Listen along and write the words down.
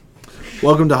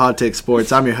Welcome to Hot Take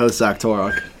Sports. I'm your host, Zach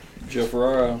Torok. Joe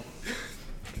Ferraro.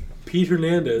 Pete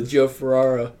Hernandez. Joe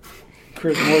Ferraro.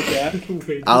 Chris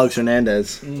Morcat. Alex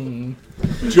Hernandez.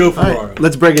 Joe Ferraro. All right,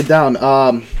 let's break it down.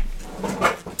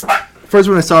 First,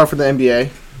 we're going to start off with the NBA.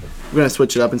 We're going to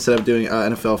switch it up instead of doing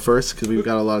NFL first because we've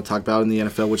got a lot to talk about in the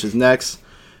NFL, which is next.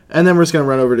 And then we're just going to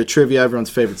run over to trivia, everyone's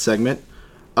favorite segment.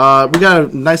 We got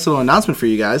a nice little announcement for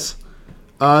you guys.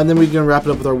 And then we're going to wrap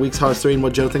it up with our week's hottest three and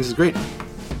what Joe thinks is great.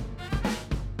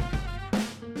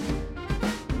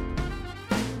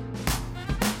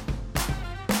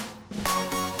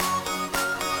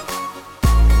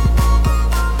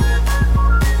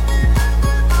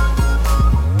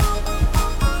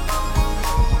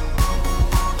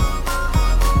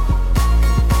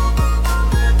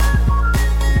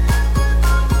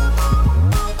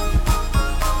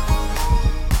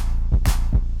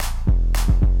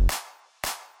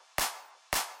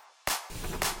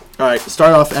 All right,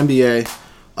 start off NBA.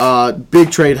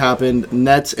 Big trade happened.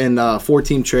 Nets and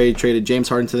 4-team trade traded James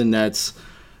Harden to the Nets.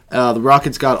 The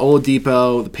Rockets got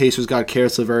Oladipo. The Pacers got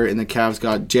Karis LeVert, and the Cavs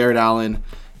got Jared Allen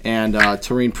and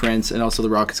Taurean Prince. And also the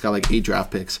Rockets got like 8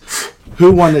 draft picks.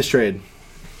 Who won this trade?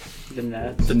 The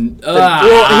Nets.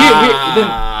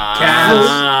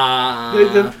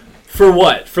 Cavs. For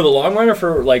what? For the long run or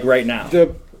for like right now?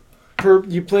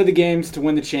 You play the games to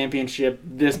win the championship.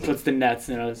 This puts the Nets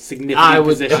in a significant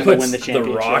position to win the championship.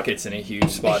 The Rockets in a huge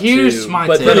spot Here's too. my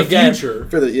But take. then For the again,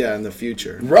 future. In the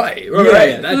future. right. For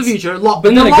the future. But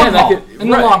in the long haul. In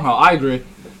the long haul, I agree.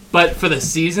 But for the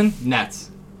season, Nets.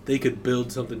 They could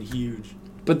build something huge.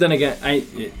 But then again,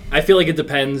 I feel like it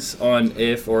depends on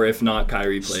if or if not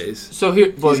Kyrie plays. So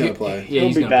here, He's gonna play. Yeah, He'll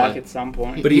he's be gonna back play. at some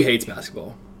point. But he hates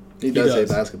basketball. He does does.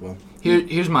 hate basketball.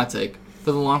 Here's my take.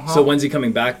 For the long haul. So when's he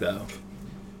coming back though?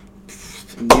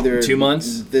 Either 2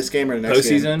 months? this game or the next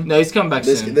game. Postseason? No, he's coming back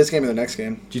soon. This game or the next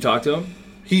game. Did you talk to him?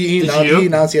 He Did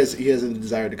announced you? he has a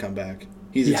desire to come back.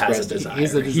 He's He has a expressed it. desire.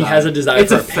 He's a He desire. has a desire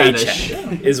It's for a a paycheck.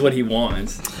 fetish. Is what he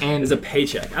wants. And Is a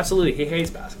paycheck. Absolutely, he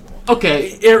hates basketball.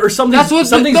 okay, Or something. that's what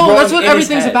something's no, wrong that's what in his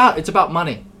everything's head. about. It's about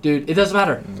money, dude. It doesn't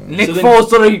matter. Nick So then-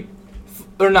 Foles literally,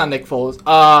 or not Nick Foles.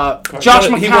 Josh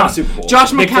He won a McCown. Super Bowl.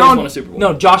 Josh Nick Foles McCown. won a Super Bowl.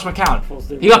 No, Josh McCown. Foles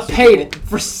did He win got a Super paid Bowl.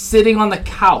 for sitting on the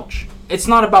couch. It's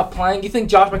not about playing. You think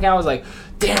Josh McCown was like,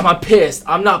 "Damn, I'm pissed.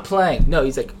 I'm not playing." No,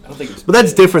 he's like, I don't think it was But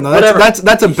that's different though. Whatever.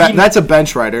 That's a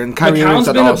bench rider, and Kyrie Irving's McCown's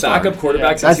an been a all-star. backup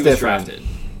quarterback since That's he was different. drafted.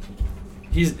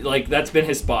 He's like that's been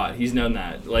his spot. He's known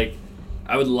that. Like,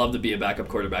 I would love to be a backup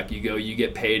quarterback. You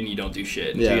get paid, and you don't do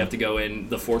shit. Yeah. So you have to go in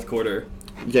the fourth quarter.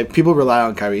 Yeah, people rely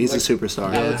on Kyrie. He's a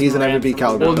superstar. Yeah, He's an Durant MVP from-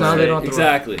 caliber. Well, now player. they don't have to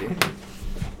Exactly.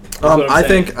 That's what I'm I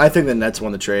saying. think the Nets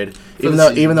won the trade. For Even the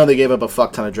though season. they gave up a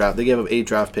fuck ton of draft, they gave up 8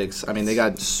 draft picks. I mean, they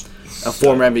got a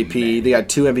former MVP. They got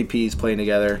 2 MVPs playing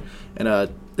together, and an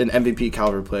MVP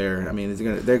caliber player. I mean,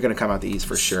 they're gonna come out the East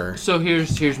for sure. So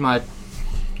here's my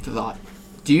thought.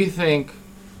 Do you think?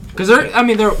 Because they're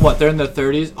in their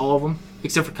 30s, all of them,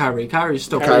 except for Kyrie. Kyrie's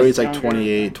still Kyrie's like younger.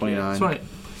 28, 29. 20.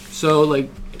 So like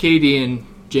KD and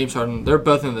James Harden, they're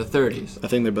both in their 30s. I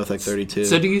think they're both like 32.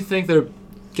 So do you think they're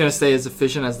gonna stay as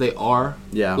efficient as they are?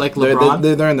 yeah, like They're- LeBron?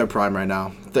 They're in their prime right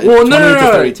now. Well, no, 28 to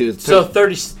no. 32. So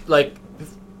 30, like,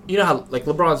 you know how like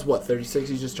LeBron's what 36?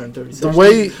 He just turned 36. The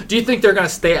way- Do you think they're gonna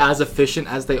stay as efficient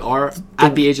as they are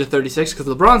at the age of 36? Because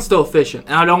LeBron's still efficient,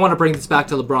 and I don't want to bring this back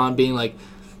to LeBron being like,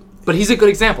 but he's a good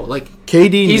example. Like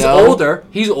KD, he's no. older,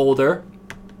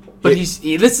 but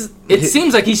it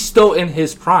seems like he's still in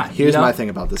his prime. Here's you know? my thing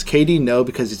about this. KD, no,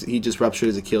 because he just ruptured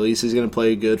his Achilles. He's going to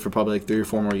play good for probably like 3 or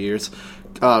 4 more years.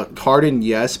 Harden,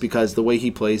 yes, because the way he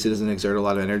plays, he doesn't exert a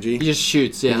lot of energy. He just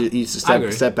shoots. Yeah, He's just I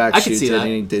agree. step back, I could shoots see it, that. and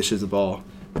he dishes the ball.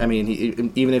 I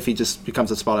mean, even if he just becomes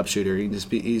a spot-up shooter,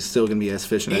 he's still going to be as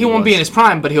efficient as He won't be in was. his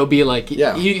prime, but he'll be like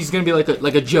Yeah. he's gonna be like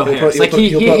a Joe He'll Harris. put- like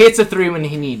he'll he put- hits a 3 when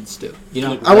he needs to. You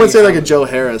know. I wouldn't say like a Joe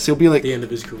Harris. He'll be like, At the end of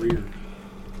his career.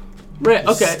 Right.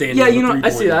 Okay. Standing Yeah. on You the know. I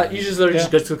see three-point that. line. You just literally Yeah.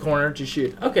 just go to the corner to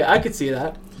shoot. Okay. I could see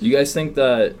that. You guys think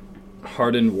that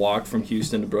Harden walked from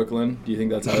Houston to Brooklyn? Do you think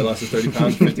that's how he lost his 30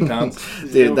 pounds, 50 pounds?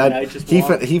 dude, Overnight just he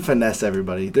walk. he finessed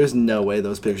everybody. There's no way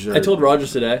those pictures are I told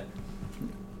Rogers today.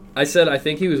 I said I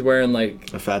think he was wearing like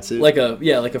a fat suit.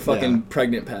 a fucking Yeah.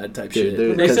 pregnant pad type Dude, shit.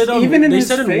 dude. They said Even in they his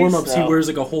said in face, warm-ups he though. wears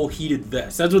like a whole heated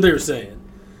vest. That's what they were saying.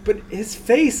 But his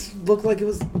face looked like it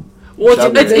was. Well,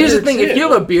 Chubby. here's the thing. If you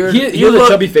have a beard, He you has a look,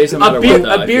 chubby face no matter a beard, what.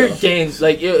 though, a I beard feel. gains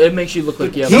like it makes you look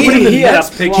like you have. He- a beard. he had Nets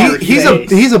a picture, plump face.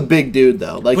 he's a big dude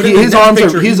though. Like But in the his Nets arms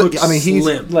picture, are. he He's. looked I mean, he's.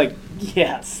 slim. Like,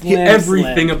 yeah, slim,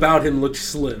 Everything slim. about him looked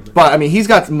slim. But I mean, he's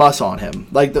got muscle on him.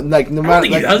 Like no I matter. don't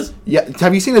think like, he does. Yeah.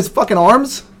 Have you seen his fucking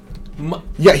arms?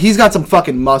 Yeah, he's got some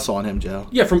fucking muscle on him, Joe.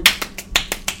 Yeah, from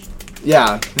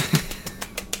Yeah.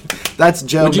 That's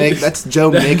Joe. Would you- That's Joe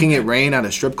making it rain at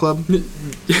a strip club.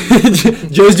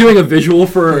 Joe's doing a visual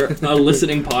for a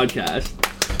listening podcast.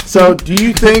 So, do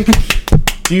you think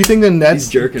the Nets? He's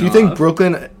jerking Do you think off.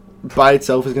 Brooklyn by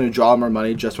itself is going to draw more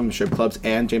money just from the strip clubs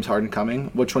and James Harden coming?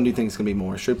 Which one do you think is going to be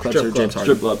more, strip clubs Strip or James clubs.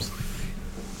 Harden? Strip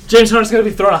clubs. James Harden's gonna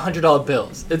be throwing $100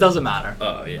 bills. It doesn't matter.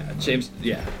 Oh yeah, James.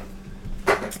 Yeah.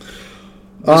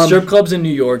 The strip clubs in New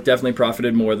York definitely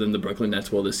profited more than the Brooklyn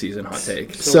Nets will this season. Hot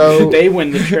take. So- they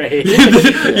win the trade.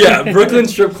 Yeah, Brooklyn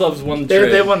strip clubs won the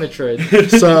trade. They won the trade.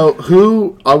 So,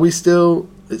 who are we still?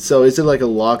 So, is it like a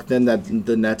lock then that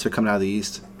the Nets are coming out of the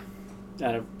East?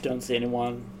 I don't see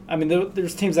anyone. I mean,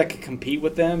 there's teams that could compete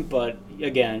with them, but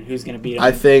again, who's going to beat them?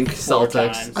 I think Four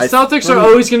Celtics. times. The Celtics are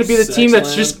always going to be the team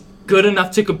that's Sexland. just good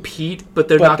enough to compete, but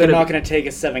they're But not they're going not to. going to take a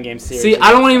 7-game series. See,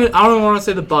 I don't want to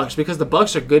say the Bucks because the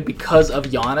Bucks are good because of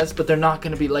Giannis, but they're not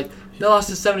going to be like they lost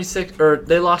to 76 or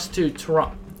they lost to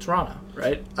Toronto,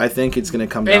 right? I think it's going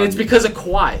to come down. And it's because of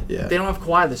Kawhi. Yeah. They don't have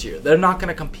Kawhi this year. They're not going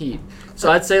to compete.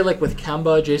 So I'd say like with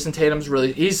Kemba, Jason Tatum's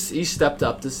really he's stepped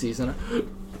up this season.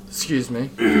 Excuse me.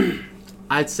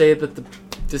 I'd say that the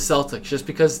Celtics, just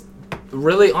because,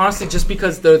 really honestly, just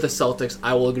because they're the Celtics,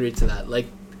 I will agree to that. Like,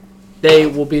 they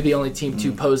will be the only team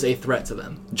to pose a threat to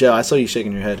them. Joe, I saw you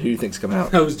shaking your head. Who do you think's coming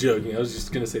out? I was joking. I was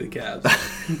just gonna say the Cavs.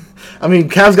 I mean,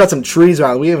 Cavs got some trees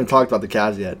around. We haven't talked about the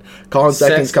Cavs yet. Colin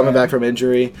Sexton's coming back from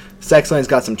injury. Sexton's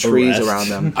got some trees Rest. around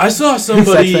them. I saw Sexton's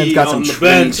somebody got some on the trees.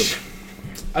 bench.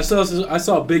 I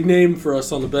saw a big name for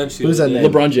us on the bench. the Who's other that day.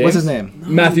 name? LeBron James. What's his name?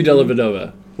 Matthew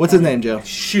Dellavedova. What's his name, Joe?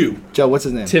 Shoe. Joe, what's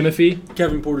his name? Timothy.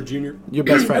 Kevin Porter Jr. Your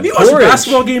best Have friend. you watched a Porridge.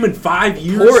 basketball game in 5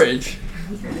 years? Porridge.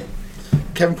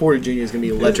 Kevin Porter Jr. is going to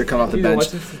be electric coming off the You bench.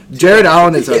 watching- Jared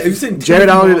Allen is Yeah, he's in Jared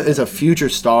two Allen months. is a future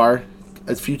star,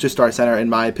 center in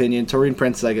my opinion. Taurean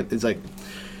Prince is like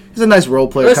he's a nice role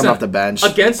player Listen, coming off the bench.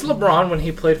 Against LeBron when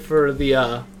he played for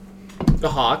the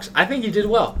Hawks, I think he did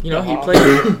well. You know, he Hawks.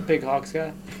 played. Big Hawks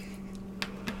guy.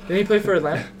 Didn't he play for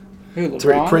Atlanta? Who, Taurean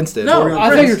LeBron? Prince did. No, I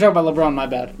thought you were talking about LeBron, my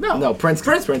bad. No, Prince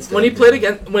did. When he played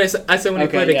against, when I said when he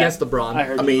Okay, played yeah. against LeBron. I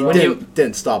heard I you. mean, he wrong.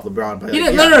 didn't stop LeBron, but He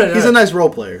didn't- no. he's a nice role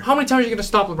player. How many times are you gonna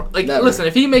stop LeBron? Like, Never. listen,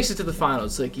 if he makes it to the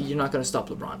finals, like you're not gonna stop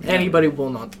LeBron. Anybody will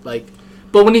not. Like,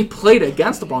 but when he played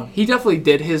against LeBron, he definitely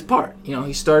did his part. You know,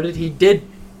 he did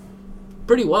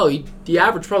pretty well. He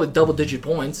averaged probably double-digit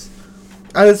points.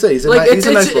 I would say he's a Like, nice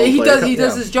role player. he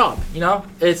does Yeah. his job. You know,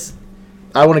 it's.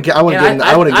 I want to get him.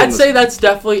 I'd say that's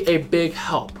definitely a big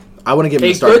help. I want to give him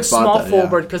A the starting good spot. small though, yeah.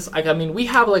 forward because I mean we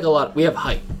have like a lot. We have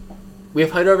height. We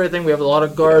have height over everything. We have a lot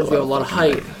of guards. We have a lot of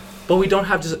height, but we don't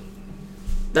have just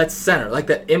that center, like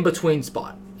that in between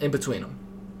spot, in between them.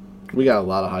 We got a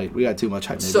lot of height. We got too much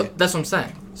height. Maybe. So that's what I'm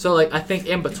saying. So like I think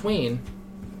in between,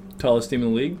 Tallest team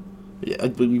in the league. Yeah,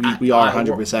 we are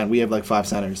 100%. We have like 5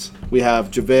 centers. We have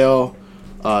JaVale,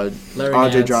 Larry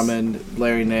Andre Nance. Drummond,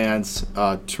 Larry Nance,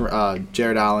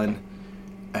 Jared Allen.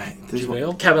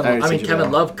 JaVale? Kevin. I mean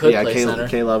Kevin Love could play Caleb, center.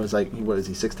 Caleb is like, what is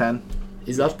he, 6'10"?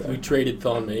 He's up We there, traded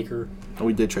Thon Maker. Oh,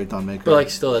 we did trade Thon Maker. but like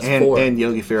still that's and, 4. and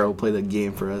Yogi Ferrell will play the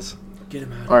game for us. Get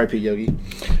him out. R.I.P. Yogi.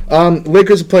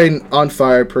 Lakers are playing on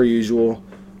fire per usual.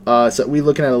 So we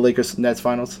looking at a Lakers Nets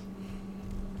finals.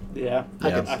 Yeah.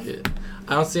 Yeah.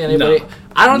 I don't see anybody. No.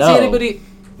 I don't see No. anybody.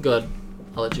 Good.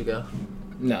 I'll let you go.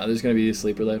 No, there's gonna be a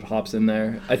sleeper that hops in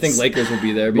there. I think Lakers will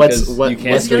be there What's- because what-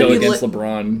 you what's can't gonna go be against li-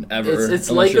 LeBron ever. It's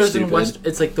unless you're Lakers and stupid. West.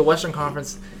 It's like the Western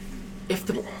Conference. If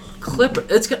the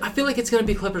I feel like it's gonna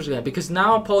be Clippers again because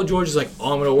now Paul George is like,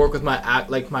 oh, I'm gonna work with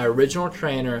my original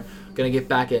trainer, gonna get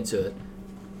back into it,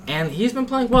 and he's been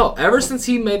playing well ever since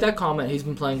he made that comment. He's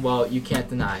been playing well. You can't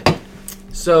deny it.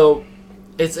 So,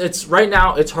 it's right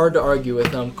now. It's hard to argue with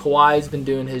him. Kawhi's been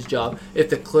doing his job. If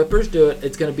the Clippers do it,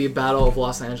 it's gonna be a battle of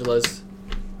Los Angeles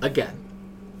again.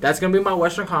 That's gonna be my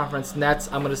Western Conference. Nets.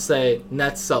 I'm gonna say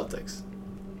Nets Celtics.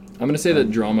 I'm gonna say that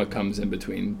drama comes in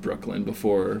between Brooklyn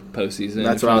before postseason.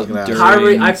 That's what I was gonna ask. during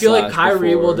Kyrie, I feel like slash Kyrie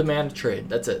before. will demand a trade.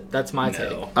 That's it. That's my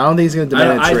take. No. I don't think he's going to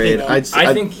demand a trade.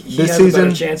 I think he this has season, a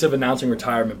better chance of announcing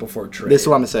retirement before trade. this is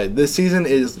what I'm going to say. This season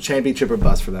is championship or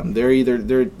bust for them. They're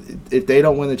if they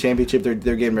don't win the championship, they're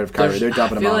getting rid of Kyrie. They're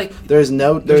dumping I him feel off. like There's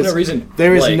no reason.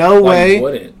 There is like, no why way you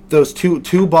wouldn't. those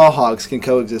two ball hogs can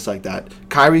coexist like that.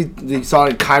 Kyrie, you saw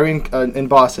Kyrie in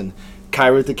Boston,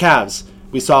 Kyrie with the Cavs.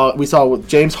 We saw with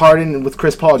James Harden with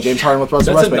Chris Paul, James Harden with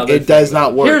Russell That's Westbrook. another It does thing.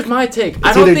 not work. Here's my take.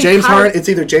 It's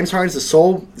either James Harden's the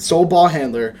sole ball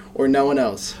handler or no one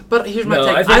else. But here's my No,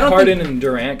 take. I think don't Harden think, and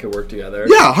Durant could work together.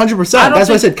 Yeah, 100%. I don't That's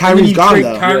why I think- said Kyrie's gone Trade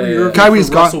though. Kyrie Yeah. Irving Kyrie's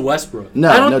for gone. Russell Westbrook. No,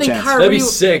 I don't no think chance. Kyrie. That'd be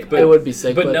sick, but it would be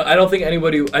sick. But no, I don't think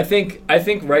anybody. I think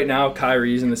right now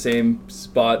Kyrie's in the same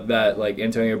spot that like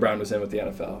Antonio Brown was in with the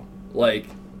NFL. Like,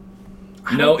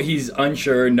 No, he's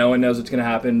unsure. No one knows what's gonna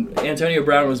happen. Antonio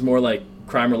Brown was more like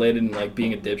crime related and like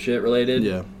being a dipshit related.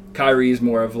 Yeah. Kyrie's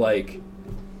more of like,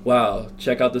 wow,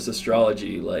 check out this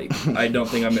astrology. Like, I don't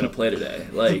think I'm gonna play today.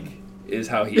 Like, is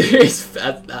how he is. He's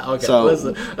fat. Okay, So,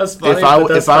 listen, that's funny. If I but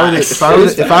that's if I were facts.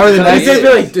 if I were the He's Nets,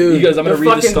 gonna be like, dude. He goes, I'm gonna the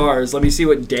read the fucking- stars. Let me see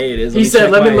what day it is. He said,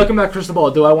 check "Let me my-" look at my crystal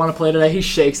ball. Do I want to play today?" He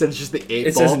shakes, and it's just the 8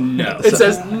 It ball. says no. It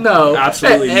says no.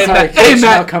 Absolutely Hey, not. hey, Sorry, hey, Coach,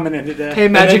 Matt. not coming in today. Hey,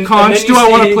 Magic then Conch, you do I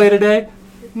want to see- play today?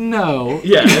 No.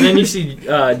 Yeah, and then you see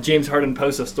James Harden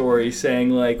post a story saying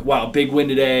like, "Wow, big win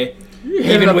today."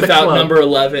 Hitting Even up the without club. number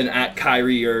 11 at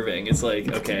Kyrie Irving, it's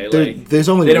like, okay, like there's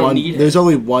they only don't one. need him. There's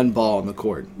only one ball on the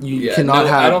court. You Yeah, cannot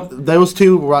no, I have don't- those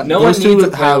two. no one those two needs a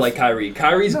player have like Kyrie.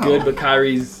 Kyrie's No. good, but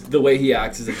Kyrie's the way he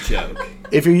acts is a joke.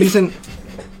 if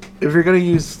you're gonna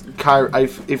use Kyrie,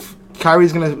 if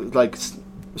Kyrie's gonna like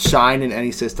shine in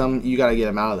any system, you gotta get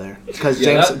him out of there because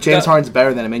Yeah, James Harden's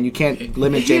better than him, and you can't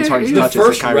limit James Harden's The touches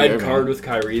first to Kyrie red Irving. card with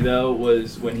Kyrie though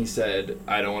was when he said,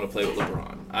 "I don't want to play with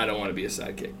LeBron. I don't want to be a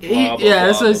sidekick." Blah, blah, Yeah,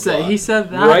 that's blah, what I blah, said. blah. He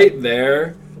said that. Right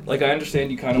there. Like, I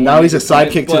understand you kind of. Now he's a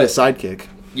sidekick to the sidekick.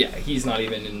 Yeah, he's not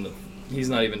even in the. He's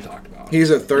not even talked about. He's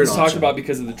a third He's talked option. about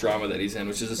because of the drama that he's in,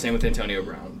 which is the same with Antonio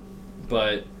Brown.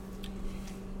 But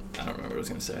I don't remember what I was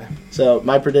gonna say. So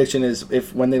my prediction is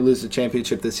if when they lose the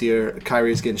championship this year,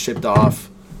 Kyrie's getting shipped off.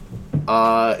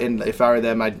 And if I were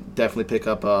them, I'd definitely pick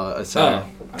up a center,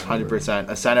 Oh, 100%,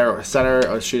 a center,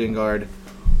 a shooting guard,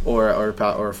 or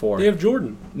a four. They have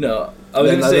Jordan. No, I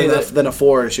was gonna say that then a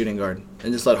four or a shooting guard,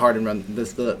 and just let Harden run.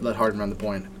 Let Harden run the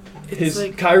point.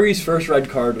 Kyrie's first red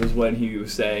card was when he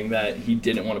was saying that he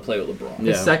didn't want to play with LeBron.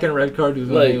 Yeah. His second red card was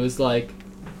when Like- he was like,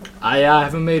 I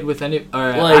haven't made with any,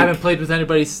 or Like- I haven't played with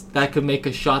anybody that could make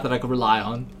a shot that I could rely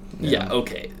on. Yeah,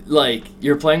 okay. Like,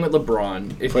 you're playing with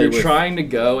LeBron. If Play you're with- trying to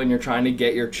go and you're trying to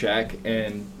get your check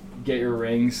and get your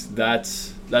rings,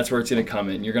 that's where it's going to come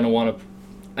in. You're going to want to...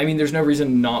 I mean, there's no reason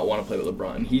to not want to play with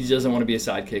LeBron. He doesn't want to be a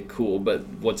sidekick, cool, but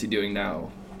what's he doing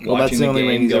now? Well, that's the only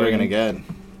ring he's ever gonna get.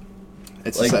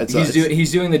 It's Like, it's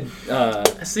he's doing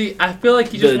the See, I feel like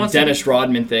he just the wants Dennis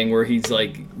Rodman thing where he's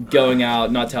like going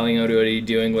out, not telling anybody,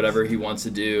 doing whatever he wants to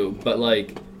do. But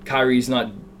like Kyrie's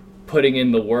not putting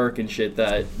in the work and shit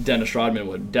that Dennis Rodman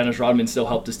would. Dennis Rodman still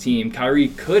helped his team. Kyrie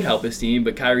could help his team,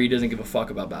 but Kyrie doesn't give a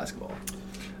fuck about basketball.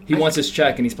 He wants his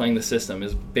check and he's playing the system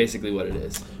is basically what it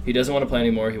is. He doesn't want to play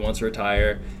anymore. He wants to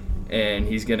retire. And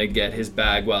he's going to get his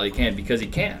bag while he can because he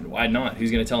can. Why not? Who's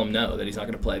going to tell him no, that he's not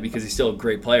going to play? Because he's still a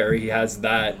great player. He has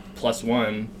that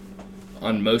 +1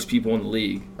 on most people in the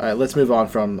league. All right, let's move on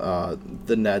from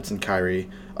the Nets and Kyrie.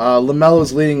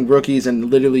 LaMelo's leading rookies in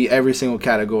literally every single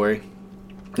category.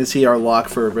 Is he our lock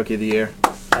for Rookie of the Year?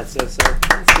 That's so.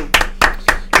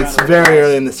 It's very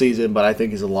early in the season, but I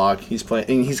think he's a lock. He's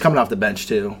playing. He's coming off the bench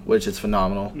too, which is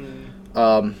phenomenal.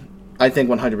 I think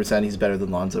 100% he's better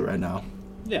than Lonzo right now.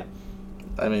 Yeah.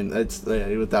 I mean, it's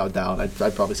without doubt.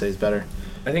 I'd probably say he's better.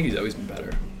 I think he's always been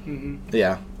better.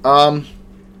 Yeah. All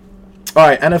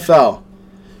right, NFL.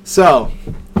 So,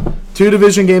 2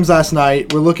 division games last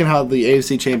night. We're looking how the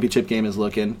AFC Championship game is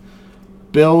looking.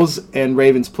 Bills and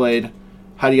Ravens played.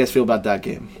 How do you guys feel about that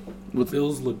game?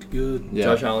 Bills looked good. Yeah.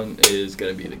 Josh Allen is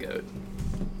going to be the GOAT.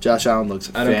 Josh Allen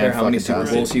looks I don't care how many Super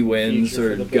fan-fucking-tastic. Bowls he wins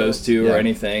Future or for the goes Bills. to Yeah. or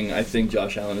anything. I think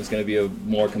Josh Allen is going to be a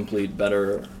more complete,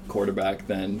 better quarterback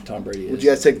than Tom Brady is. Would you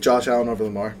guys take Josh Allen over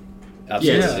Lamar?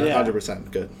 Absolutely. Yeah.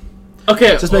 100%. Good.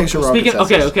 Okay, Just making sure we're on speaking.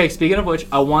 consensus. Okay. Speaking of which,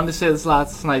 I wanted to say this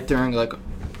last night during like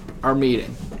our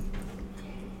meeting.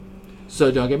 So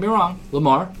don't get me wrong,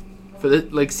 Lamar, for the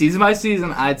like season by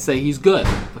season, I'd say he's good.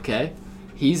 Okay,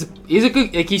 he's a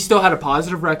good. Like, he still had a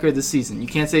positive record this season. You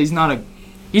can't say he's not a.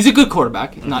 He's a good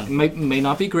quarterback. Not may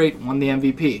not be great. Won the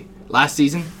MVP last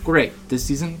season. Great. This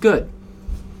season, good.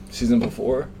 Season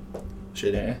before?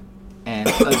 Shit. Yeah. And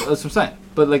that's what I'm saying.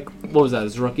 But like, what was that?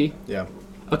 His rookie. Yeah.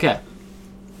 Okay.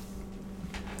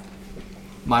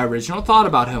 My original thought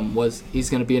about him was he's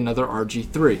going to be another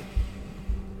RG3.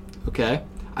 Okay?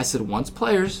 I said once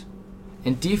players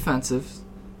and defensives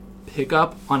pick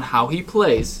up on how he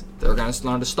plays, they're going to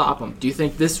learn to stop him. Do you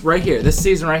think this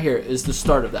season right here, is the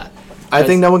start of that? I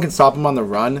think no one can stop him on the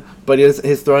run, but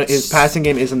his passing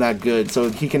game isn't that good, so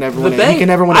he can never win. He can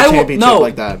never win a championship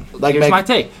like that. Like here's my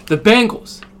take. The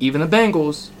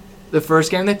Bengals, the first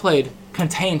game they played,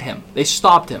 contained him. They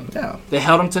stopped him. Yeah. They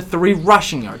held him to 3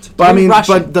 rushing yards. But I 3 mean,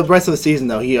 rushing. but the rest of the season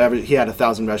though, he had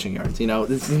 1,000 rushing yards. You know,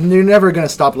 you're never gonna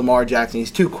stop Lamar Jackson. He's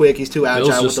too quick. He's too agile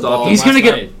Bills with just the stopped ball. him. He's gonna last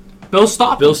get. night. Bill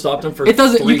stopped Bill him. stopped him for It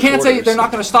doesn't. You can't say quarters. they're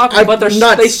not going to stop him, but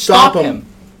not they stop stopped him. him.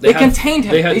 They had- contained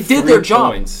him. They had They did 3 their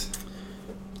job. points.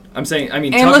 I'm saying, I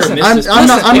mean, And Tucker listen, missed his I'm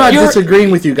not if you're- disagreeing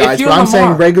with you guys, if you're but I'm saying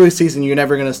Lamar- regular season you're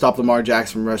never going to stop Lamar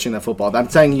Jackson from rushing that football. I'm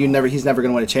saying he's never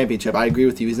going to win a championship. I agree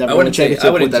with you. He's never going to win a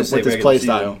championship with his play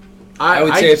style. I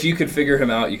would say if you could figure him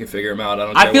out, you could figure him out. I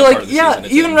don't care I feel what like part of the season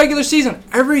it's even in. regular season,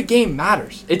 every game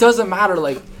matters. It doesn't matter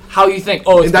like how you think.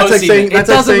 Oh, it's That's like postseason. saying It that's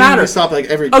like doesn't saying matter. you stop like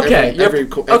every Okay,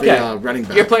 running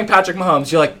back. You're playing Patrick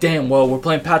Mahomes. You're like, damn. Well, we're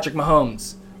playing Patrick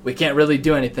Mahomes. We can't really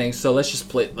do anything, so let's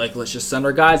just send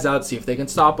our guys out, see if they can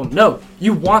stop him. No,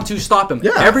 you want to stop him.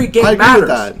 Yeah, Every game I agree matters. with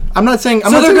that. I'm not saying.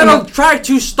 So they're gonna try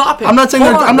to stop him. I'm not saying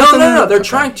Hold they're- on. I'm not saying no. they're- They're okay.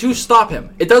 trying to stop him.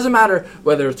 It doesn't matter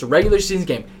whether it's a regular season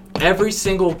game. Every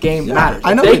single game matters.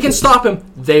 I know if they they can do. stop him,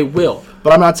 they will.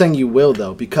 But I'm not saying you will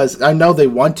though, because I know they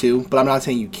want to, but I'm not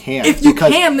saying you can. If you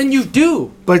because, can, then you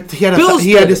do. But he had Bills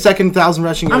he had did his it. second 1,000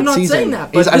 rushing yard I'm not season. saying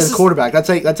that, He's but as this a quarterback. That's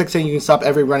like saying you can stop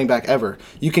every running back ever.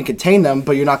 You can contain them,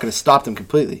 but you're not going to stop them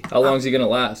completely. How long is he gonna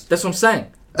last? That's what I'm saying.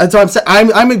 That's what I'm saying.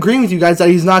 I'm agreeing with you guys that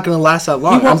he's not going to last that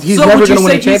long. He won't- He's so never would you going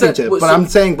to win a say he's a- championship. so- But I'm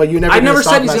saying, but you're never. I gonna never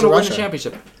stop said him he's as going to win a rusher.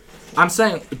 championship. I'm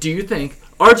saying, do you think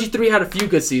RG3 had a few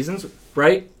good seasons,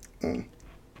 right?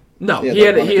 No, Yeah,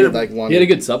 he had like one. He had a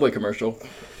good Subway commercial.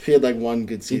 He had like one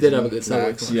good season. did have a good Subway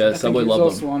max. commercial. Yeah, I think Subway he was loved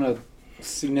also him. on a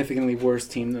significantly worse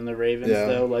team than the Ravens, Yeah.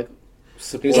 though. Like,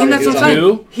 was And on- that's he what was I'm on- saying.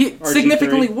 Who? He RG3.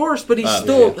 significantly worse, but he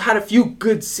still had a few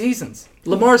good seasons.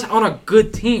 Lamar's on a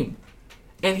good team,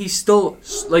 and he's still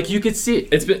like you could see it.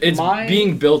 It's My-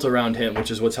 being built around him, which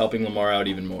is what's helping Lamar out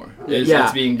even more. Yeah.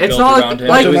 It's being It's built not around him.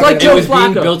 like it was, Joe it was being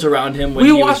Flacco. built around him when We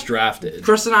he was watched- drafted.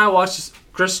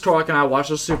 Chris Tork and I watched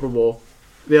the Super Bowl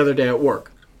the other day at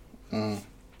work.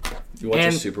 You watched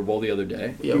and- the Super Bowl the other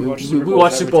day. Yeah, We we watch Super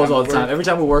watch Bowls Super every Bowls time all we the time. work. Every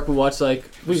time we work, we watch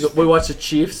we watch the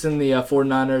Chiefs and the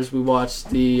 49ers. We watch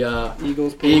the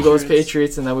Eagles,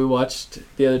 Patriots, and then we watched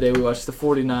the other day. We watched the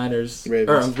 49ers,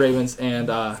 Ravens, and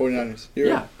 49ers.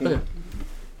 yeah. Okay.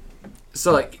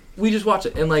 So like we just watch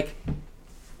it, and like,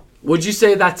 would you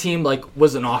say that team like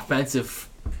was an offensive?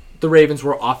 The Ravens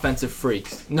were offensive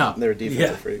freaks. No, They were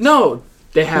defensive freaks. no.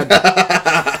 They had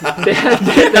they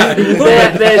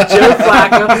had Joe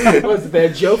Flacco. They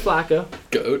had Joe Flacco.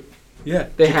 Goat. Yeah.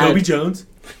 They Jacoby had- Jones.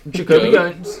 Jacoby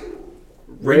Jones,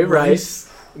 Ray Rice.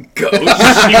 Goat. Goat.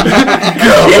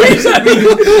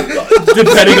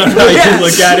 Depending on how you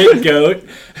look at it, goat.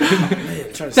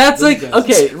 That's like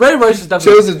okay. Ray Rice is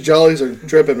definitely. Shows the jollies are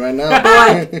dripping right now.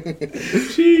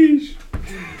 Sheesh.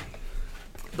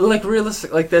 Like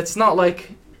realistic, like that's not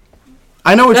like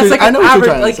I know what that's you're. like I an know what average,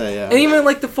 you're trying like, to say. Yeah. and even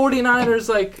like the 49ers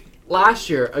like last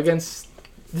year against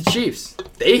the Chiefs,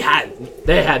 they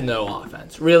had no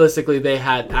offense. Realistically, they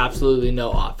had absolutely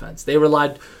no offense. They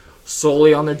relied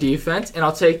solely on their defense, and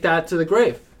I'll take that to the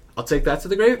grave.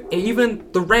 And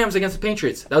even the Rams against the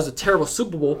Patriots, that was a terrible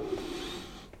Super Bowl,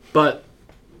 but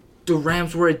the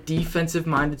Rams were a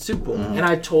defensive-minded Super Bowl. And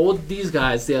I told these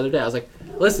guys the other day, I was like,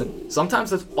 listen, sometimes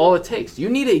that's all it takes. You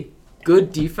need a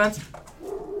good defense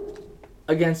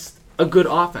against a good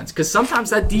offense, because sometimes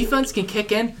that defense can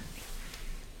kick in,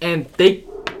 and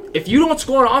if you don't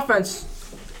score on offense,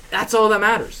 that's all that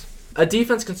matters. A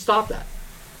defense can stop that.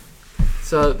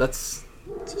 So that's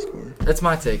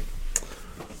my take.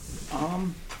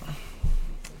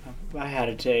 I had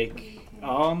a take.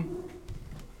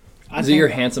 Is it your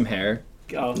handsome hair?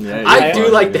 Oh, Yeah, I do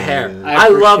like the hair. I I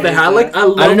love the appreciate hair. that. I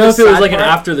love I don't know the if it was side like an part.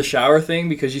 after the shower thing,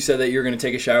 because you said that you were going to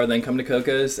take a shower then come to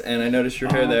Coco's, and I noticed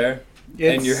your hair there.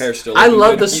 And your hair's still. I looking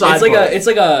love good. the side It's like part.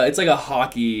 it's like a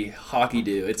hockey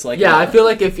do. It's like Yeah, I feel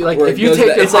like if you where it if you goes take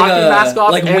back- your it's like hockey a- mask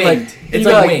off like and winged. like It's you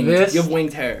go like winged. this, You have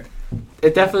winged hair.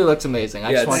 it definitely looks amazing. I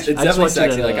Yeah, just want it's I just definitely want you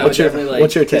sexy. to Like, know. I would definitely like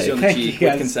what's your kiss you on the Thank you, cheek with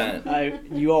guys.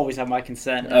 consent. You always have my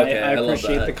consent. And Okay, I I love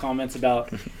appreciate that. the comments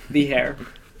about the hair.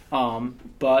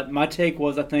 But my take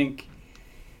was, I think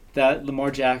that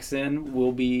Lamar Jackson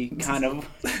will be kind of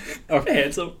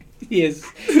Handsome. he is.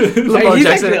 Lamar he's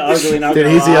Jackson. actually ugly. Not Dude,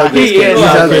 gonna he's the lie. ugliest He kid. is He's the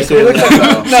ugly. ugliest kid in the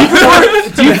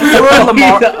NFL. Do you prefer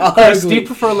Lamar? He's Chris, do you ugly.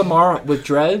 prefer Lamar with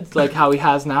dreads like how he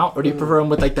has now, or do you prefer him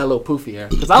with like that little poofy hair?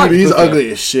 Because I like Dude, he's poofy hair.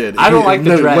 ugly as shit. I don't like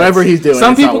the dreads. Whatever he's doing,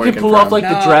 Some it's not people can working pull for off him. like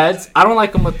the No. dreads. I don't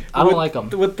like them with. I don't like them.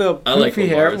 With the I like poofy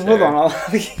hair. Lamar's Hold hair. on.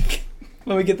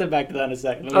 Let me get that back to that in a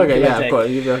second. Let me Okay, get yeah, my of take. course.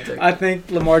 You have to. I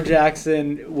think Lamar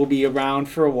Jackson will be around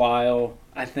for a while.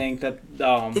 I think that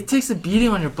It takes a beating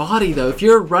on your body though. If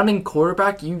you're a running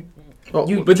quarterback, you.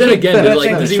 But then again, But like,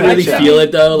 that's does he like- really feel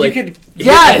it though? Like, you could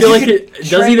Yeah, I feel you like could it. Does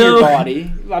train he your though?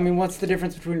 body. I mean, what's the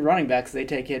difference between running backs? They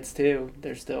take hits too.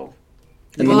 They're still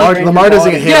And Well, Lamar doesn't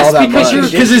get hit all that because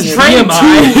much. Because his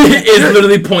BMI is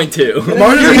literally 0.2.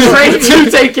 Lamar doesn't You're get trained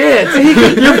to take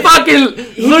hits. You're fucking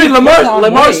literally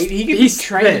Lamar's He could he's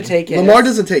trained to thin. take it. Lamar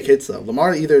doesn't take hits though.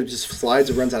 Lamar either just slides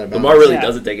or runs out of bounds. Lamar really Yeah.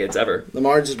 doesn't take hits ever.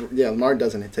 Lamar doesn't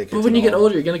take hits. But when at you get all.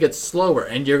 older, you're gonna get slower,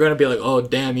 and you're gonna be like, "Oh,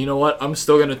 damn! You know what? I'm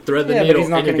still gonna thread the Yeah, needle." but he's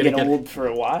not and you're going to get gonna old for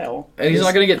a while. And he's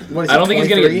not going to get. What is I he, don't think he's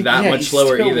going to 23? get that Yeah, much he's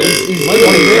slower still- either. He's Mike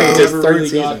 26. Vick It's his never third really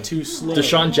season. got too slow.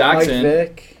 Deshaun Mike Jackson.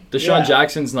 Vick. Deshaun Yeah.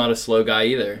 Jackson's not a slow guy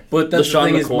either. But that's LaShawn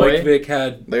the thing is, McCoy. Mike Vick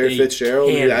had Larry a Fitzgerald,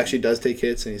 who cannon. actually does take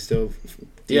hits, and he's still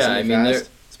Yeah, decently I mean, fast.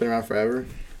 It's been around forever.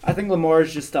 I think Lamar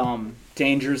is just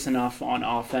dangerous enough on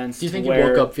offense. Do you think to he where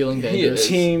woke up feeling dangerous? is.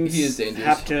 teams He is dangerous.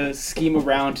 have to scheme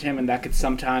around him, and that could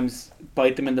sometimes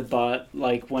bite them in the butt.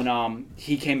 Like when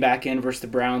he came back in versus the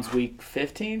Browns week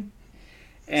 15,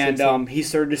 and he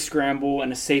started to scramble,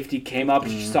 and a safety came up,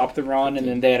 Mm-hmm. stopped the run, and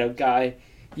then they had a guy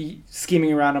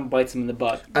scheming around him, bites him in the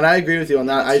butt. And I agree with you on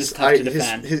that. It's just tough to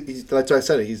defend. That's what I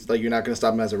said. He's like, you're not going to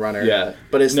stop him as a runner. Yeah.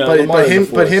 But it's No, but, Lamar but is a him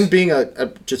force. being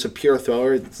just a pure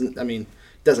thrower. I mean,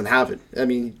 doesn't have it. I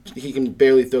mean, he can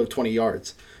barely throw 20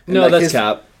 yards. And No, like that's his-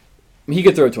 cap. He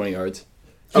could throw 20 yards.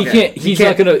 He Okay. can't. He He's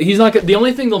can't- not gonna. He's not. The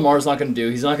only thing Lamar's not gonna do.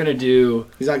 He's not gonna do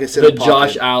He's not going to sit the in the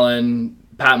Josh pocket. Allen,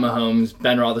 Pat Mahomes,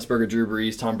 Ben Roethlisberger, Drew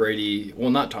Brees, Tom Brady.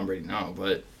 Well, not Tom Brady, no,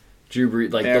 but Drew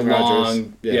Brees, like Aaron the long, Rodgers.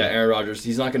 Yeah. Aaron Rodgers.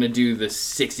 He's not gonna do the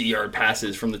 60-yard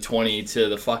passes from the 20 to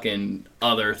the fucking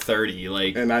other 30.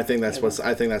 Like, And I think that's But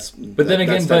then again,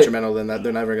 that's but- detrimental. Then that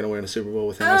they're never going to win a Super Bowl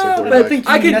with him as their but quarterback. I think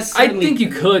I you could. I necessarily think you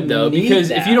could though, need because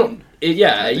if that. you don't, I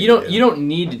think you don't. you do. You don't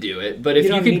need to do it. But if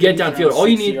you don't could need get to be downfield, around all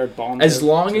you need, 60-yard ball as to-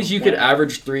 long to as you could win.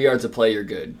 average 3 yards a play, you're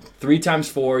good. 3 times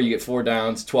 4, you get 4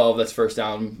 downs. 12, that's first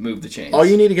down. Move the chains. all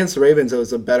you need against the Ravens though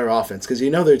is a better offense because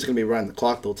you know they're just going to be running the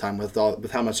clock the whole time with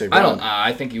how much they run. I don't.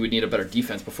 I think you would need a better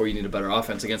defense before you need a better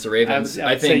offense against the Ravens.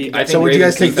 I would say you I think. do. So would you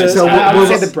Ravens guys take defense- so I would what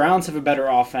say was- the Browns have a better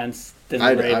offense than the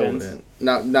I Ravens. wouldn't.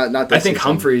 Not this I think season.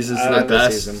 Humphreys is the Not this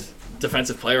best season.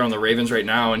 defensive player on the Ravens right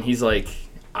now, and he's like,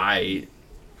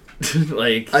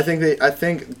 like. I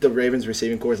think the Ravens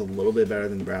receiving core is a little bit better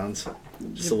than the Browns,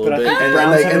 just a little But I bit. think the And,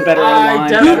 Browns like, have a and- better I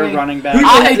line, definitely- better running back.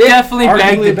 I definitely beg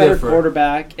arguably to a better differ.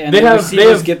 quarterback, and They the have- receivers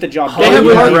they have get the job They have done.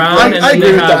 Will I- Brown I and then agree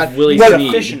they with have that. Willie But- Snead.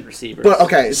 Efficient receivers. But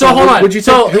okay, So, hold on. Would you take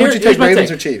So, who would you here's take, my Ravens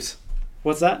take. or Chiefs?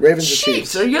 What's that? Ravens or Chiefs.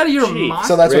 Chiefs? Are you out of your Chiefs. mind?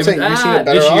 So that's what I'm saying. Ravens- You see a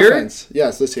better this year? offense.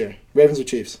 Yes, this year. Ravens or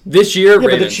Chiefs? This year, Yeah, but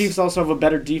Ravens. the Chiefs also have a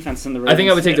better defense than the Ravens. I think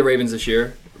I would take the Ravens this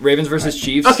year. Ravens versus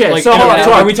Chiefs. Okay, like, so hold on, are,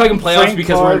 so are we talking playoffs Frank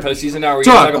because we're in Clark- postseason now? Are we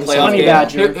Talk. talking playoff Honey game?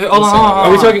 Badger. Hold on, hold on, hold Are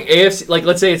on. we talking AFC? Like,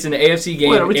 let's say it's an AFC game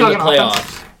Wait, are we in the talking playoffs.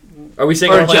 offense? Are we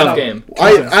saying Or a playoff general? game?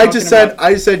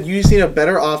 I said you just need a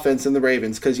better offense than the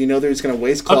Ravens because you know they're just going to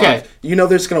waste clock. Okay. You know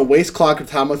they're just going to waste clock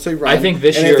with how much they run. I think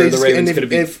this And if year they the just- Ravens and if- could have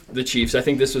beat if- the Chiefs. I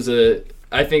think this was a.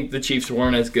 I think the Chiefs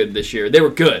weren't as good this year. They were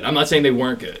good. I'm not saying they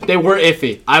weren't good. They were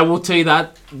iffy. I will tell you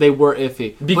that they were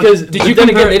iffy. Because But did you then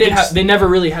again they never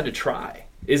really had to try.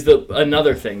 Is the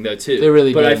another thing though too. They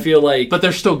really But I didn't. feel like But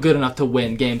they're still good enough to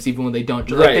win games even when they don't.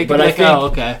 Like, Right, they but can I like, think oh,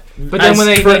 okay. But then as, when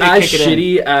they for need to as kick it in,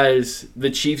 shitty as the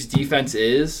Chiefs defense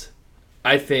is,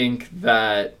 I think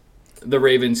that the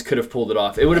Ravens could have pulled it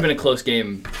off. It would have been a close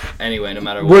game anyway, no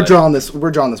matter what. We're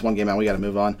drawing this one game out. We got to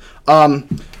move on.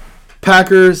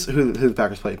 Packers. Who the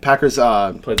Packers play? Packers.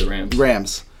 Played the Rams.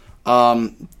 Rams.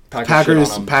 Packers shit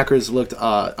on 'em. Packers looked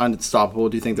unstoppable.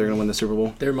 Do you think they're going to win the Super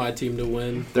Bowl? They're my team to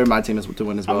win. They're my team to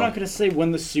win as I'm well. not going to say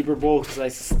win the Super Bowl because I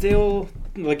still,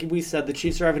 like we said, the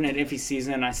Chiefs are having an iffy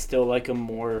season. I still like them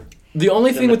more. The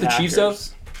only than thing with the Chiefs though,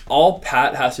 Packers. all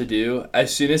Pat has to do,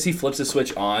 as soon as he flips the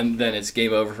switch on, then it's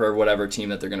game over for whatever team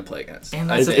that they're going to play against.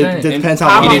 And I that's the think. thing. It depends And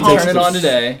how he long it didn't takes turn it to- on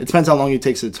today It depends how long it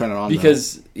takes to turn it on.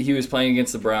 because he was playing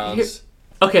against the Browns.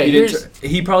 okay, He, here's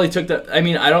he probably took the. I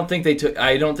mean, I don't think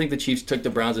the Chiefs took the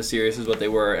Browns as serious as what they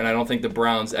were, and I don't think the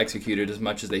Browns executed as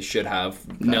much as they should have,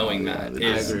 knowing that I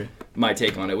is agree. my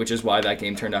take on it, which is why that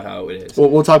game turned out how it is.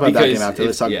 We'll talk about that Because game after.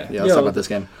 Let's talk. it's- Let's talk about this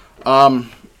game.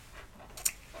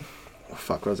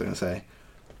 Fuck. What was I gonna say?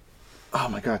 Oh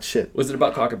my god, shit. Was it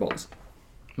about cocker balls?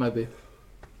 might be.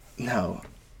 No,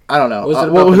 I don't know. Was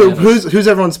it Well, about bananas? who's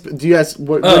everyone's? Do you guys?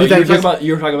 What do Oh, you you were think?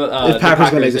 talking about the If Packers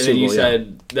gonna make the and Super you Bowl, yeah.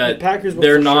 said that The Packers will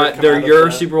they're for sure not. come They're out of your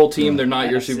the Super Bowl team. They're not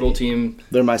your NFC. Super Bowl team.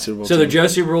 They're my Super Bowl. So they're team.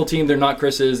 Joe's Super Bowl team. They're not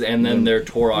Chris's, and then they're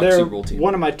Torok's They're Super Bowl team.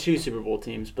 one of my 2 Super Bowl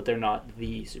teams, but they're not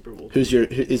the Super Bowl team. Who's your?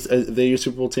 Is they your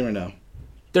Super Bowl team or no?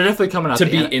 They're definitely coming out To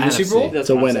the be N- in the NFC. Super Bowl? That's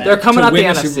To what I'm win it. saying. They're coming to out win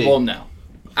the the NFC. Super Bowl? No.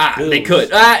 They Bills.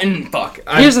 could. And fuck.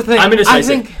 Here's the thing. I'm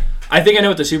indecisive. I I think I know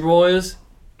what the Super Bowl is.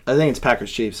 I think it's Packers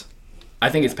Chiefs. I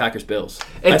think it's Packers Bills.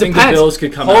 It I think depends. the Bills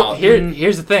could come Hold- out.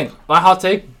 Here's the thing. My hot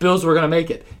take: Bills were gonna make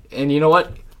it, and you know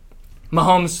what?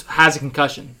 Mahomes has a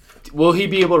concussion. will he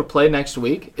be able to play next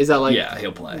week? Is that like? Yeah,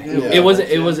 he'll play. Yeah. It wasn't.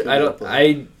 It was. Yeah, I he'll don't.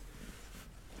 play.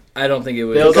 I don't think it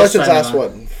was. They'll The concussions sign him last,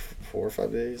 on. what, 4 or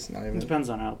 5 days? Not even. Depends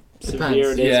on how Depends.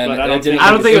 severe it is, Yeah, but and I it don't didn't- think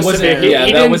I don't think it was wasn't- severe. yeah,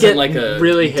 he that didn't wasn't get like a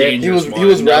really hit. dangerous He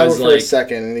was one. That rattled for a like,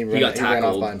 second, and he ran got off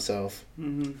tackled. by himself. he'll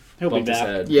be bumped his back.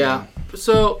 head. Yeah.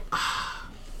 So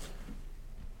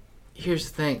here's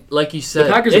the thing. Like you The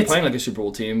said, Packers are it's- playing like a Super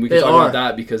Bowl team. We They can talk are. about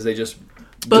that because they just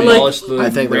But, like, demolished I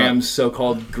the think they're- Rams'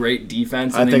 so-called great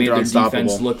defense, I and they think made they're their unstoppable.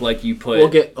 defense look like you put We'll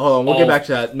get all back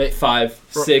to that. 5,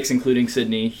 6, including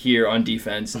Sydney, here on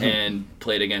defense and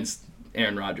played against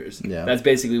Aaron Rodgers. Yeah. That's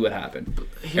basically what happened.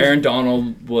 Here's- Aaron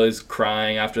Donald was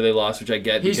crying after they lost, which I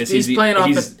get He's- because he's playing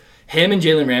him and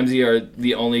Jalen Ramsey are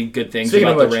the only good things Speaking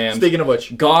about of the which, Rams. speaking of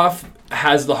which, Goff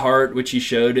has the heart, which he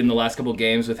showed in the last couple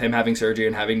games with him having surgery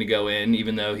and having to go in,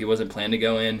 even though he wasn't planned to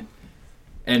go in,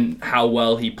 and how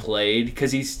well he played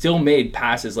because he still made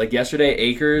passes. Like yesterday,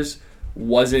 Akers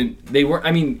wasn't. They weren't.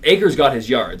 I mean, Akers got his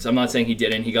yards. I'm not saying he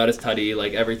didn't. He got his tutty.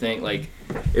 Like everything. Like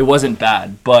it wasn't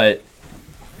bad, but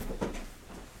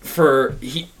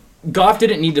Goff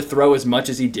didn't need to throw as much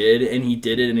as he did, and he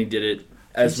did it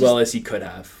as well as he could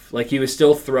have. Like he was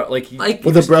still With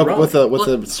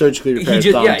the surgically repaired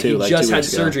thumb too. He just 2 had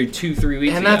weeks ago. surgery 2-3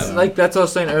 weeks and ago. that's what I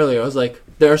was saying earlier. I was like,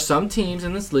 there are some teams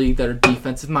in this league that are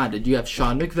defensive minded. You have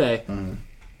Sean McVay,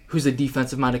 who's a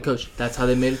defensive minded coach. That's how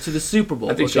they made it to the Super Bowl.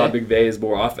 I think Sean McVay is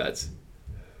more offense.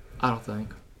 I don't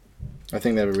think. I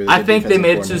think they have a really. I good think they defensive made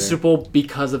it to the coordinator. Super Bowl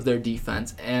because of their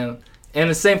defense, and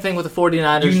the same thing with the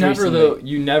 49ers.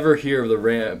 You never hear of the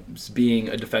Rams being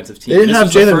a defensive team. They didn't This have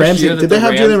was the Jalen first Ramsey. year that Did they the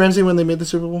have Rams- Jalen Ramsey when they made the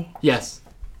Super Bowl? Yes,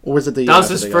 Or was it the year that was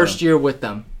after his they got first him? year with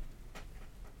them.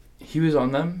 He was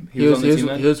on them. He was on the team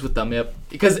then? he was with them. Yep,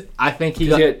 because I think he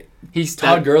 'Cause got he had- he's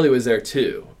Todd Gurley was there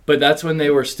too, but that's when they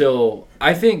were still.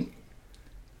 I think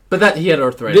but that he had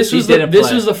arthritis.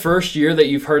 this was the first year that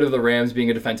you've heard of the Rams being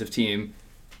a defensive team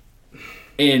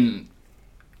in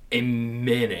a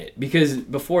minute, because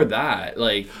before that,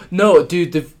 like No,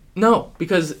 dude, no,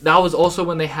 because that was also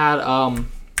when they had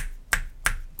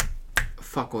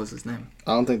what was his name?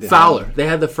 I don't think they Fowler. Had They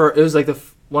had the first. It was like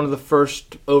one of the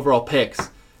first overall picks.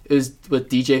 It was with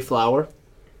DJ Flower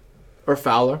or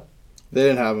Fowler. They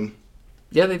didn't have him.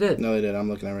 Yeah, they did. No, they did. I'm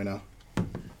looking at it right now.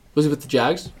 Was it with the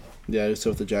Jags? Yeah, he was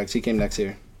still with the Jags. He came next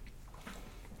year.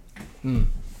 Then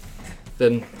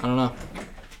I don't know.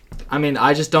 I mean,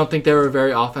 I just don't think they were a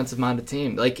very offensive-minded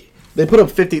team. Like They put up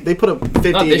 50. They put up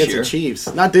 50 Not this against year. the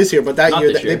Chiefs. Not this year, but that Not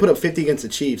year this they year. put up 50 against the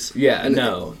Chiefs. yeah, And-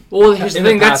 no. well, here's the In the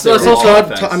thing. past, That's they were also. all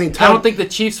Todd, offense. I mean, I Todd, don't think the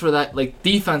Chiefs were that like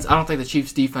defense. I don't think the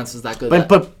Chiefs' defense is that good.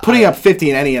 but putting up 50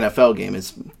 in any NFL game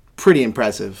is pretty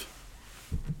impressive.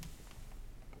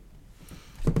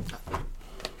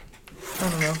 I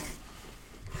don't know.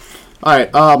 All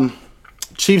right,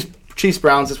 Chiefs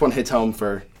Browns. This one hits home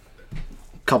for a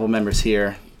couple members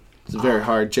here. It's very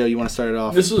hard. Joe, you want to start it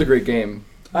off? This was a great game.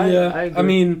 I I agree.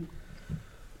 mean,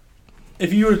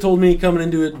 if you would have told me coming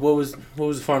into it, what was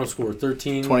the final score?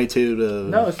 13? 22 to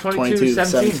No, it's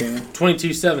 22-17.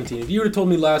 22-17. If you would have told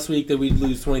me last week that we'd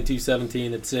lose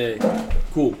 22-17, I'd say,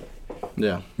 cool.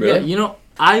 Yeah. Really? Yeah, you know,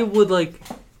 I would like.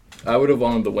 I would have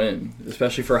wanted the win,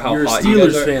 especially for how You're a hot you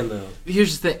guys Steelers are. fan, though.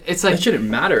 Here's the thing. It's It like shouldn't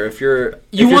matter if you're. you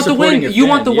if you're want the supporting win. your You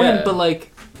want the fan, win, yeah. but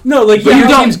like No, like, But yeah, your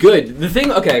don't- team's good. The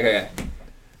thing, okay.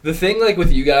 The thing, like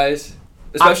with you guys,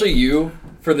 especially you,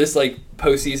 for this like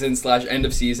postseason / end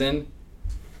of season.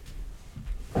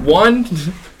 One,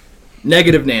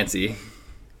 negative Nancy.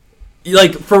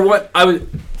 Like for what I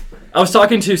was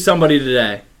talking to somebody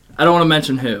today. I don't want to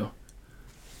mention who,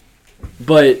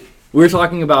 but we were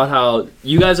talking about how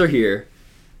you guys are here.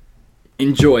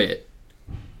 Enjoy it.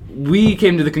 We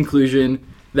came to the conclusion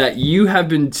that you have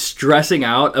been stressing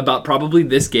out about probably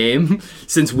this game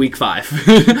since week 5.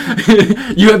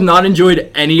 You have not enjoyed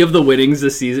any of the winnings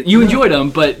this season. You enjoyed them,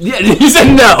 but yeah, you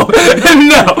said no.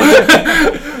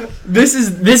 No. This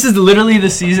is literally the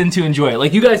season to enjoy it.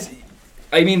 Like you guys,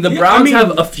 I mean, the Yeah, Browns I mean-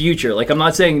 have a future. Like I'm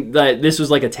not saying that this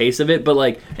was like a taste of it, but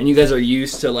like, and you guys are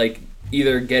used to like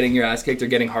either getting your ass kicked or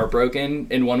getting heartbroken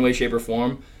in one way, shape, or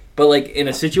form. But like in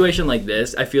a situation like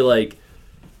this, I feel like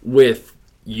with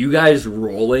you guys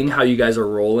rolling, how you guys are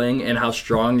rolling, and how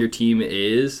strong your team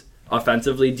is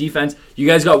offensively, defense. You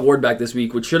guys got Ward back this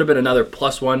week, which should have been another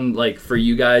 +1 like for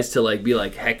you guys to like be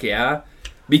like heck yeah,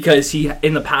 because he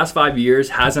in the past 5 years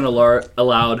hasn't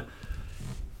allowed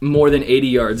more than 80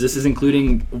 yards. This is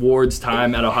including Ward's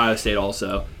time at Ohio State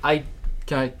also. can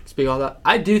I speak on that?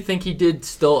 I do think he did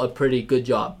still a pretty good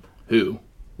job. Who?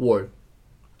 Ward.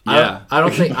 Yeah. I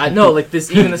don't think I know like this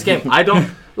this game. I don't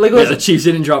like Yeah, the listen, Chiefs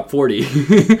didn't drop 40.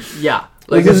 yeah.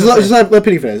 Like, Like just let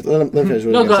Petey finish. Let him finish.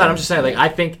 no, go ahead. I'm just saying like I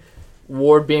think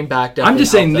Ward being back up. I'm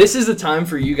just saying this is the time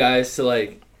for you guys to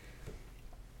like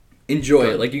enjoy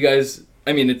it. Like you guys,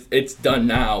 I mean, it's done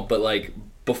now, but like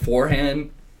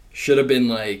beforehand, should have been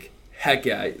like. Heck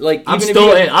yeah! Like I'm even if still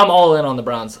you- in. I'm all in on the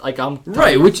Browns. Like I'm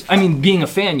Right, which I mean, being a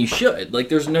fan, you should. Like,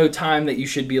 there's no time that you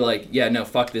should be like, yeah, no,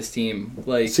 fuck this team.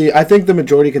 Like, See, I think the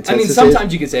majority I consensus mean,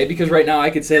 sometimes you could say because right now I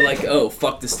could say like, oh,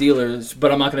 fuck the Steelers,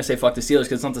 but I'm not gonna say fuck the Steelers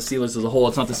because it's not the Steelers as a whole.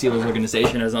 It's not the Steelers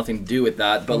organization. It has nothing to do with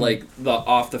that. But like the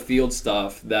off the field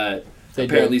stuff that They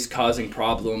do. apparently is causing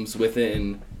problems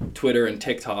within Twitter and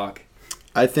TikTok.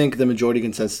 I think the majority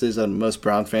consensus is that most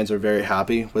Brown fans are very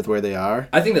happy with where they are.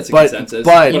 I think that's a But- consensus.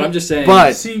 but- I'm just saying.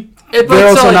 but- See, They're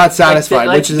also not satisfied,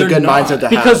 which is a they're good not. mindset to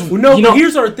because have. well, no, you but know,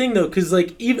 here's our thing though, because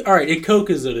like even all right, at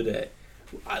Coca's though today,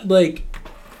 like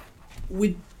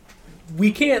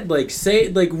we can't like say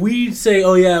like we say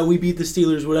oh yeah we beat the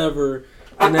Steelers whatever,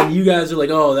 and then you guys are like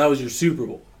oh that was your Super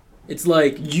Bowl. It's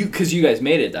like because you guys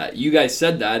made it that. You guys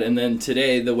said that, and then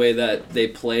today the way that they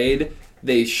played,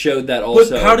 they showed that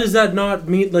also. but how does that not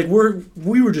mean like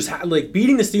we were just like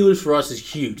beating the Steelers for us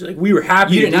is huge. Like we were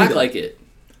happy. you to didn't do act that. like it?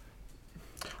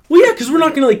 Well, yeah, because we're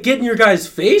not gonna like get in your guys'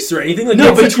 face or anything. Like No,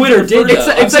 you but said you Twitter preferred did. that.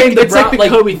 Though. It's I'm saying like the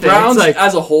Kobe thing. Browns It's like,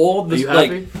 as a whole, are you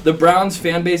like happy? the Browns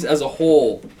fan base as a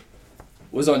whole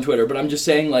was on Twitter. But I'm just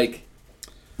saying, like,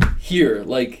 here,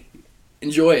 like,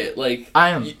 enjoy it. Like, I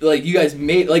am. Like, you guys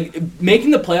made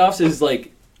making the playoffs is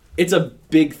like, it's a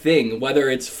big thing. Whether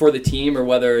it's for the team or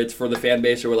whether it's for the fan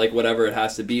base or like whatever it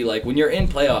has to be. Like, when you're in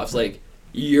playoffs, like,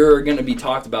 you're gonna be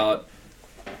talked about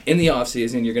in the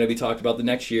offseason. You're gonna be talked about the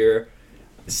next year.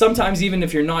 Sometimes even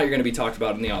if you're not, you're going to be talked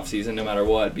about in the offseason no matter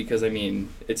what because, I mean,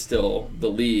 it's still the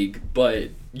league.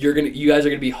 But you guys are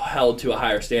going to be held to a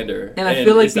higher standard. And I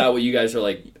feel like is that what you guys are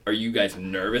like? Are you guys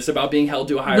nervous about being held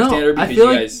to a higher no, standard I because feel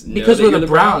you like guys know because that we're you're the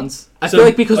Browns. I So- feel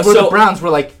like because we're so- the Browns, we're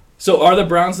like So are the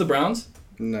Browns the Browns?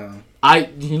 No.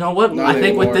 you know what? Not I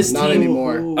think with anymore. this Not team,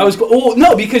 anymore. I was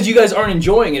no because you guys aren't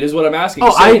enjoying it is what I'm asking.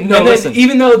 Oh, So- I- no, and then listen.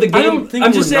 even though the I don't game, think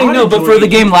I'm just we're saying not no, but for enjoying the it.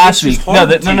 game It's last just week, hard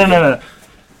no, to no.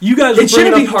 You guys It were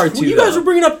shouldn't bringing be hard to, You guys though. were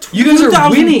bringing up. You guys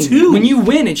are winning. 2002. When you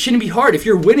win, it shouldn't be hard. If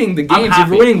you're winning the games, if happy.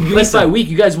 you're winning week Listen. by week,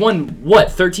 you guys won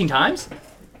what 13 times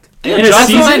in a That's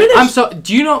season. what finished. I'm so.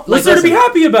 Do you know? What's like, there to be listen,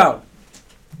 happy about?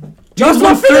 You guys Job's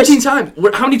won not finished. 13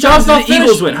 times. How many times Job's did not the Eagles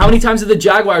finished. win? How many times did the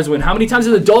Jaguars win? How many times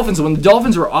did the Dolphins win? The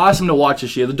Dolphins were awesome to watch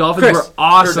this year. The Dolphins Chris. were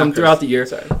awesome Or not Chris. throughout the year.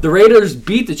 Sorry. The Raiders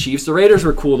beat the Chiefs. The Raiders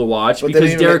were cool to watch But they because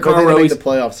didn't even Derek make, Carr they didn't always make the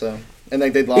playoffs, though. And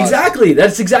like they lost. exactly.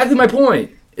 That's exactly my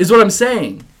point. Is what I'm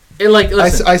saying. And like,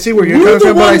 listen, I see where you're We're coming the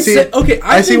from, but I ones see. okay,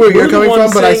 I see think where we're you're the coming from,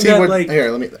 ones but I saying see that, what. like, Here,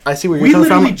 let me. I see where you're we coming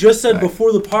literally from. just said Right.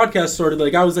 before the podcast started,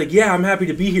 like I was like, yeah, I'm happy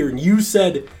to be here, and you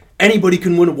said anybody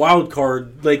can win a wild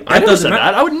card. Like that I never doesn't said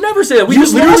matter. that. I would never say that. We You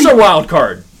just lost literally- our wild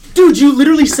card. Dude, you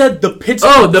literally said the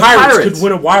Pittsburgh the Pirates Pirates. could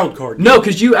win a wild card. No,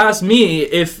 because you asked me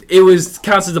if it was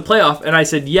counts as a playoff, and I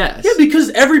said yes. Yeah, because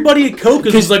everybody at Coke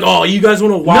is like, oh, you guys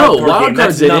won a wild card wild game.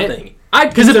 cards That's in it. nothing.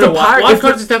 Because if consider the Pirates, wild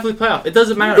cards is definitely playoff. It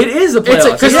doesn't matter. it is a playoff.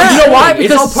 It's because Yeah. you know why?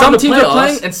 It's all Because part some of the teams are playoffs.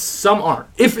 playing and some aren't.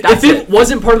 If That's it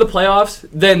wasn't part of the playoffs,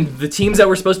 then the teams that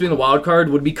were supposed to be in the wild card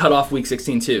would be cut off week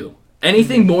 16 too.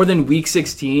 Anything more than week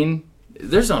 16,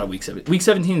 there's not a week 7. Week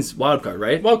 17 is wild card,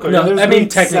 right? Wild card. No, There's I mean, week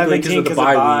technically, 'cause 17 of the 'cause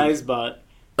bye week. buys, but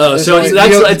Oh, so only-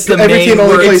 that's you know, it's the every main. team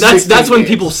only word. plays That's 16 when games.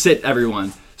 people sit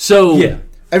everyone. So Yeah.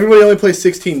 Everybody only plays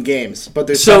 16 games, but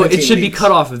there's So 17 it should be weeks.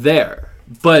 cut off there,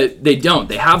 but they don't.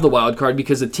 They have the wild card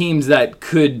because the teams that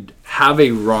could have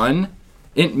a run,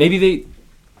 maybe they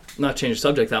not change the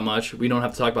subject that much. We don't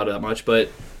have to talk about it that much, but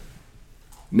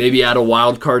maybe add a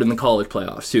wild card in the college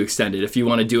playoffs to extend it if you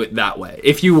want to do it that way.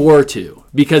 If you were to,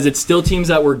 because it's still teams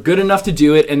that were good enough to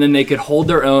do it, and then they could hold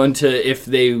their own to if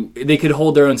they could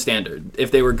hold their own standard.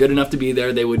 If they were good enough to be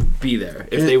there, they would be there.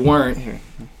 If they weren't,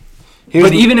 Here's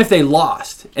but the- even if they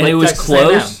lost and Like it was Texas A&M.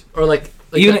 close. Or like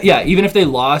Even that. even if they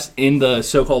lost in the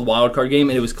so-called wild card game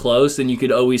and it was close, then you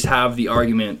could always have the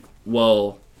argument.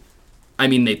 Well, I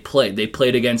mean, they played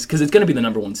against because it's going to be the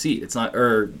number 1 seed. It's not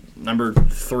or number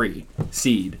 3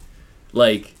 seed.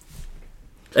 Like,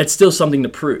 it's still something to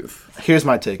prove. Here's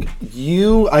my take.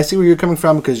 I see where you're coming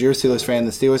from because you're a Steelers fan.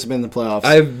 The Steelers have been in the playoffs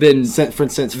I've been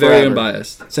since very forever.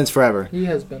 unbiased. Since forever. He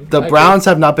has been. The Browns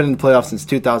have not been in the playoffs since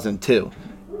 2002,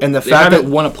 and the They fact haven't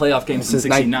that won a playoff game since Since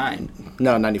 '69.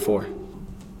 no 94.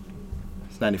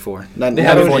 It's 94. They haven't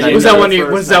 94, won a 94. Was that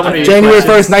one? Was that one? January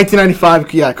 1st,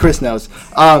 1995. Yeah, Chris knows.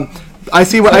 I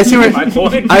see where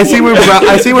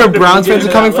Browns fans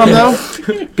are coming from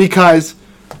though, because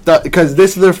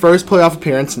this is their first playoff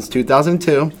appearance since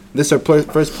 2002. This is their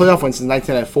first playoff win since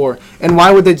 1994. And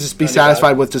why would they just be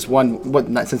satisfied with just one?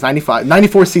 Since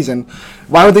 94 season,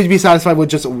 why would they be satisfied with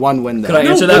just one win? Could I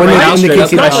answer that When right they now? indicate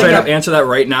Could I that. straight up answer that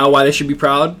right now? Why they should be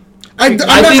proud? I'm not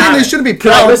think- saying they shouldn't be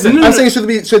proud. listen? I'm saying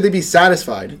should they be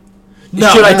satisfied? Should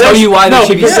I tell you why they should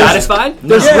be because- satisfied? I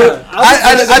would say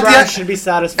at the the Browns end- should be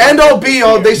satisfied. End all be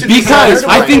all, they should be Because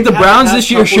satisfied. I think the Past Browns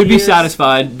this year couple should be years.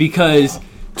 satisfied because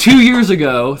 2 years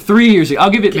ago, 3 years ago, I'll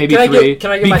give it maybe can I three,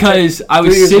 can I get my because I 3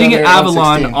 was years sitting ago, at they were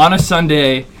Avalon 116. on a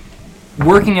Sunday,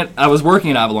 I was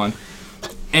working at Avalon,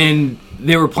 and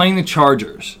they were playing the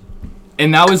Chargers,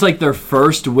 and that was like their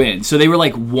first win. So they were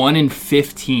like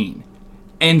 1-15.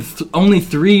 And only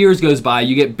 3 years goes by,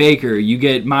 you get Baker, you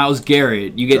get Myles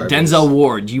Garrett, you get Jarvis. Denzel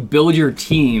Ward, you build your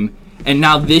team, and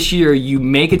now this year you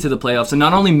make it to the playoffs, and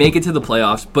not only make it to the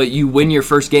playoffs, but you win your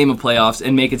first game of playoffs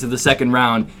and make it to the second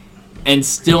round, and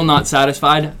still not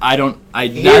satisfied.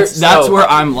 That's where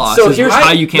I'm lost. so is here's-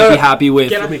 how you can't no, be happy with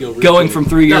Let me go real going quick. from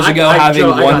 3 years ago having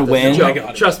Joe, I got one this. win Joe, I got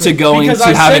it. trust to me. going Because to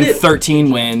I said having it-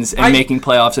 13 wins and I- making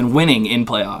playoffs and winning in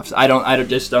playoffs. I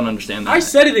just don't understand that. I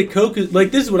said it at Coke. Like,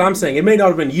 this is what I'm saying. It may not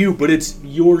have been you, but it's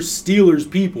your Steelers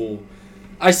people.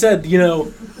 I said,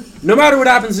 no matter what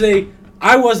happens today,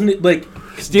 I wasn't like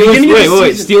Steelers. beginning of the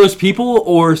Wait. season- Steelers people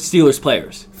or Steelers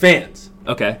players? fans.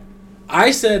 Okay.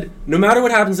 I said, no matter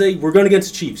what happens today, we're going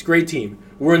against the Chiefs. Great team.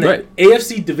 We're in the Right.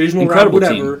 AFC divisional Incredible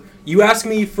round, whatever. You ask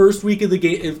me first week of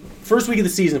the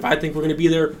season if I think we're going to be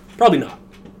there. Probably not.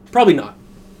 Probably not.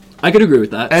 I could agree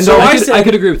with that. And So so I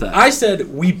could agree with that. I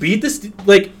said we beat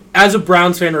as a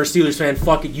Browns fan or a Steelers fan,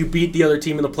 fuck it, you beat the other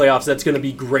team in the playoffs. That's going to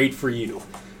be great for you.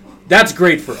 That's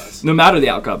great for us. No matter the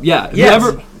outcome. Yeah. Yes.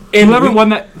 Whoever we- won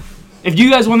that. If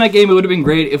you guys won that game, it would have been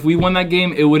great. If we won that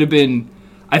game, it would have been.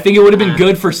 I think it would have been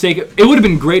good for sake. It would have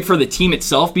been great for the team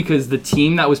itself because the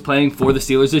team that was playing for the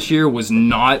Steelers this year was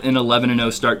not an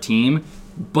 11-0 start team.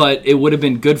 But it would have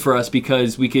been good for us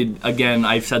because we could. Again,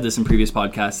 I've said this in previous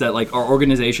podcasts that like our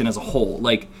organization as a whole,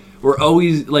 like we're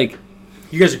always like.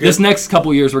 You guys are good. This next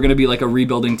couple years, we're going to be like a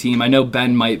rebuilding team. I know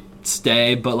Ben might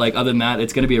stay, but like other than that,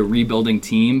 it's going to be a rebuilding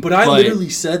team. But I literally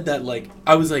said that,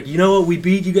 I was like, you know what, we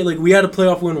beat you guys, we had a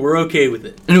playoff win, we're okay with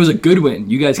it. and it was a good win.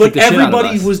 You guys But kicked the shit out of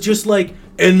everybody us. was just like,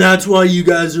 and that's why you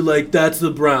guys are like, that's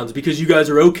the Browns, because you guys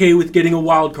are okay with getting a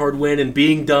wild card win and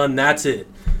being done, that's it.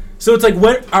 So it's like,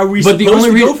 what are we But the supposed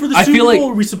only to go rea- for the I Super feel like- Bowl?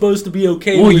 Or are we supposed to be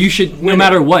okay Well, with you should. No winning?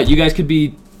 matter what, you guys could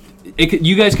be.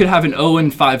 You guys could have an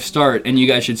 0-5 start, and you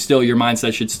guys should still. Your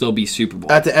mindset should still be Super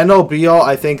Bowl. At the end all be all,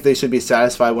 I think they should be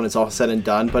satisfied when it's all said and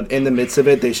done. But in the midst of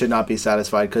it, they should not be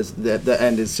satisfied because the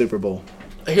end is Super Bowl.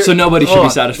 So nobody should be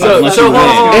satisfied unless so you win.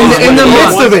 hold on. In the One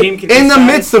midst of team it, can be in the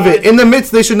midst of it, satisfied. in the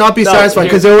midst, they should not be satisfied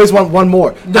because they always want one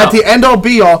more. No. At the end all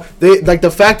be all, they like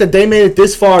the fact that they made it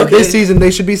this far Okay. this season,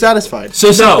 they should be satisfied.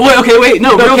 So No. wait,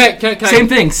 no, No, real- can I- same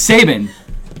thing. Saban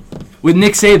with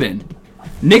Nick Saban.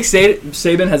 Nick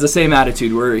Saban has the same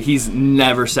attitude where he's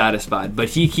never satisfied, but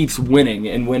he keeps winning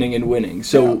and winning and winning.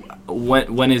 So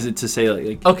when is it to say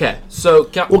like Okay, so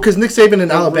Well, because Nick Saban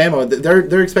in Alabama,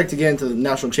 they're expected to get into the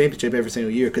national championship every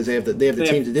single year because they have the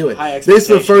team to do it. high This is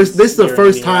the expectations first year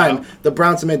in, year time out. the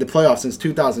Browns have made the playoffs since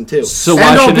 2002. So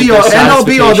why shouldn't their NLBL, they are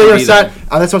satisfaction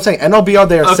be that's what I'm saying. NLBL,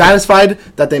 they are satisfied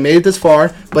that they made it this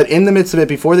far, but in the midst of it,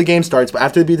 before the game starts, but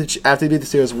after they beat the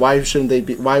Steelers, why shouldn't they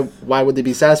be? Why would they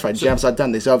be satisfied? Jam's not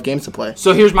done. They still have games to play.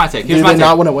 so here's my take. Do they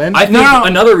not want to win? I think No.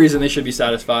 another reason they should be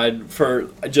satisfied for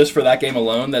that game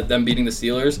alone, that them beating the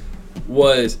Steelers,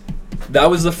 was that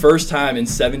was the first time in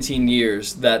 17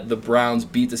 years that the Browns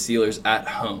beat the Steelers at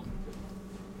home.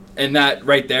 And that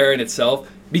right there in itself,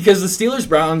 because the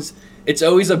Steelers-Browns, it's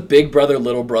always a big brother,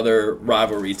 little brother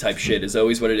rivalry type shit is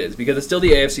always what it is. Because it's still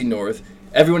the AFC North.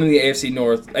 Everyone in the AFC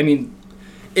North, I mean,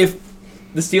 if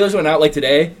the Steelers went out like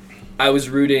today, I was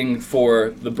rooting for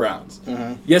the Browns.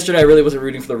 Yesterday, I really wasn't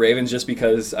rooting for the Ravens just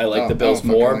because I like the Bills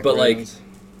more. But like,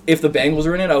 if the Bengals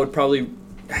were in it, I would probably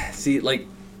see like.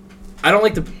 I don't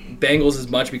like the Bengals as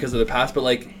much because of the past, but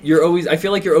like I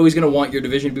feel like you're always gonna want your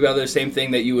division to be rather the same thing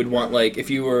that you would want like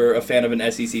if you were a fan of an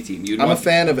SEC team. You'd I'm want a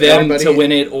fan of them everybody. to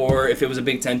win it, or if it was a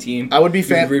Big Ten team, I would be you'd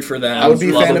fan. root for them. I would be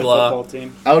a blah, fan blah, of blah. Football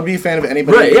team. I would be a fan of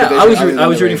anybody. Right? in the Yeah, division I was other than I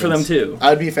was the rooting for them Ravens. too. I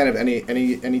would be a fan of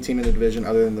any team in the division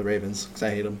other than the Ravens because I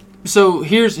hate them. So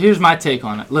here's my take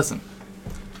on it. Listen,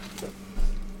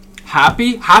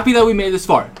 happy that we made this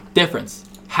far. Difference,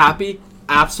 happy,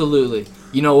 absolutely.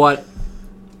 You know what?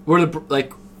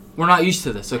 We're not used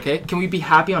to this. Okay, can we be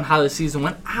happy on how the season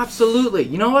went? Absolutely.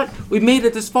 You know what? We made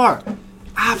it this far.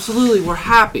 Absolutely, we're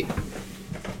happy.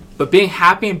 But being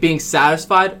happy and being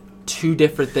satisfied, two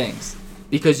different things.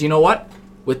 Because you know what?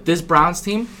 With this Browns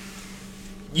team,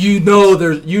 you know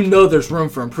there's room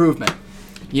for improvement.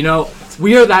 You know,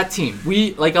 we are that team.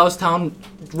 We, like I was telling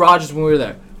Rogers when we were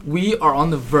there, we are on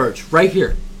the verge right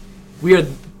here. We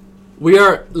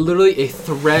are literally a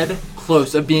thread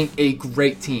close of being a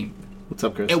great team. What's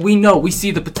up, Chris? And we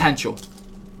see the potential.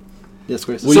 Yes,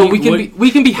 Chris. So we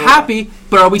can be happy,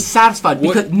 but are we satisfied?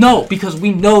 Because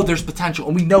we know there's potential,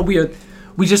 and we know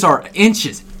we just are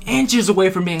inches away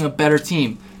from being a better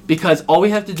team. Because all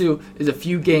we have to do is a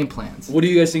few game plans. What do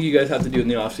you guys think you guys have to do in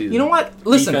the offseason? You know what?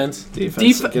 Listen, Defense.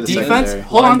 defense.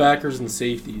 Hold on, linebackers and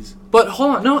safeties. but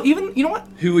hold on. No, even you know what?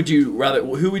 Who would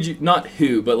you not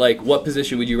who, but like what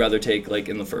position would you rather take like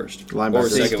in the first Linebacker. or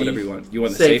second, Safety. whatever you want? You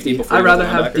want the safety before I'd you rather go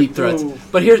have linebacker? deep threats. Ooh.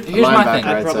 But here's my Linebacker. thing.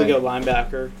 I'd probably say. go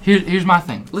linebacker. Here's my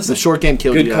thing. The Listen, short game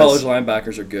killed Good you college guys.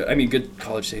 linebackers are good. I mean, good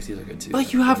college safeties are good too.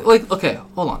 like you have like okay,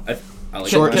 hold on. I like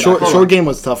Short linebacker. game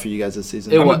was tough for you guys this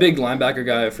season. It I'm was. a big linebacker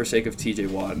guy for sake of TJ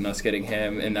Watt and us getting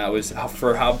him, and that was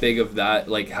for how big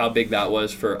that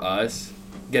was for us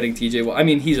getting TJ Watt. I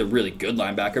mean, he's a really good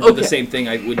linebacker, but the Okay. same thing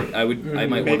I might want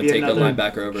to Maybe take a another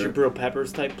linebacker over Jabril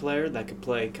Peppers type player that could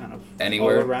play kind of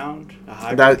Anywhere. all around. A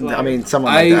hybrid That player. I mean,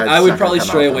 someone like that. I would probably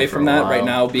stray away from that right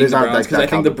now, being There's the not, Browns, like, because I that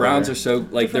think the caliber Browns player. are so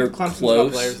like they're Clemson's got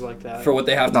close players like that. for what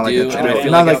they have Not to like do, a and I Jabril,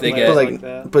 feel not like like, if they but get like, like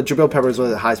that. but Jabril Peppers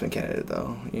was a Heisman candidate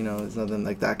though. You know, it's nothing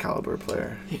like that caliber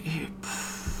player.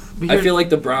 I feel like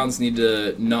the Browns need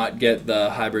to not get the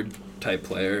hybrid type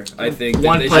player. I think that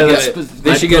one they player should that's get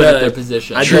they should get their a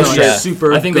position. I'd true go straight-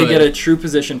 super. I think they good. get a true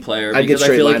position player I'd get because I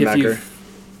straight feel like if linebacker. you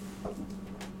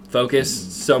focus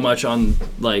so much on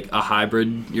like a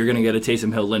hybrid, you're gonna get a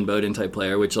Taysom Hill, Lynn Bowden type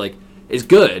player, which like is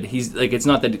good. He's like it's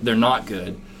not that they're not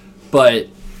good, but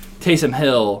Taysom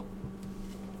Hill,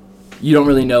 you don't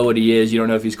really know what he is. You don't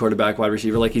know if he's quarterback, wide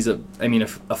receiver. Like he's a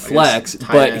flex,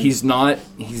 tight but end. he's not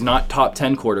top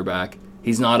 10 quarterback.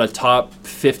 He's not a top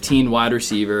 15 wide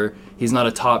receiver. He's not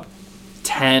a top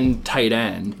 10 tight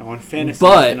end. On fantasy,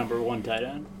 But- he's the number one tight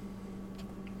end.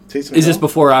 Taysom Is this Hill?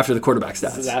 before or after the quarterback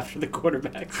This is stats? after the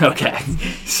quarterback. Okay.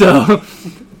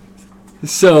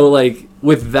 So like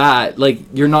with that, like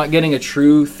you're not getting a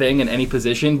true thing in any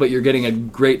position, but you're getting a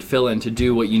great fill-in to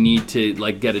do what you need to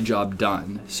like get a job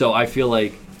done. So I feel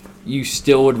like you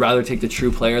still would rather take the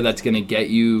true player that's going to get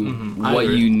you I what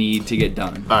agree. you need to get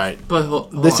done. All right. But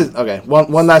hold This on. is okay.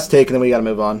 One last take, and then we got to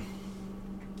move on.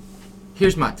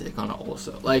 Here's my take on it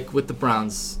also. Like with the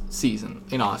Browns season,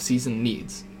 season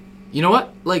needs. You know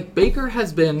what? Like Baker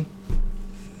he's been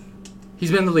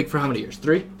in the league for how many years?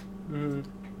 3? Mm.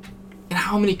 And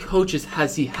how many coaches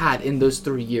has he had in those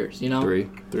 3 years, you know? 3.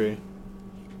 3.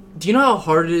 Do you know how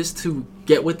hard it is to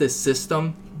get with this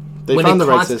system? They When found it the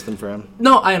right const- system for him.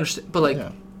 No, I understand. But like, Yeah.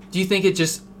 do you think it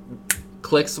just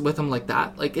clicks with him like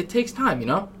that? Like it takes time, you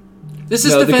know? This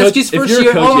is No, the coach, Stefanski's if first you're a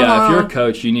year. coach, Hold on, if hold you're a on.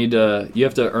 coach, you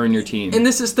have to earn your team. And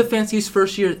this is Stefanski's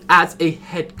first year as a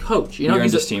head coach. You know, he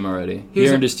earned he's his a, team already. he's He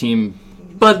a- earned his team.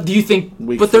 But do you think?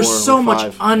 Week But there's 4 so or much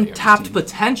 5. untapped team.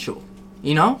 potential.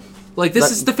 You know, like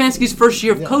this is Stefanski's first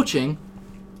year of coaching,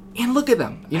 and look at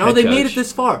them. You know, Head they made coach. it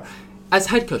this far as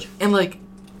head coach, and like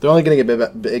They're only going to get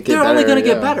better. they're only going to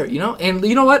get yeah. better. You know, and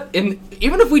you know what? And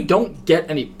even if we don't get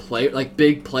any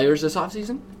big players this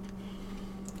offseason,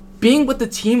 being with the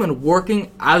team and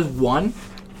working as one,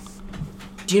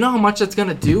 do you know how much that's going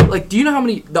to do? Like, do you know how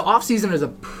many the offseason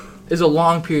is a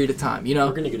long period of time? You know,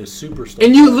 We're gonna get a superstar.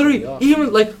 and you in the literally, offseason.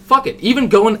 even like, fuck it, even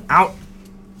going out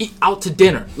to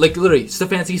dinner. Like, literally,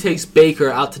 Stefanski takes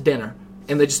Baker out to dinner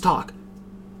and they just talk.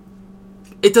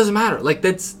 It doesn't matter. Like,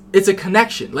 it's a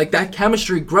connection. Like, that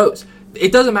chemistry grows.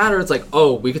 It doesn't matter. It's like,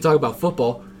 oh, we could talk about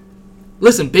football.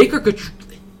 Listen, Baker could,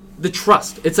 the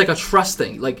trust. It's like a trust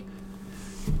thing. Like,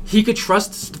 he could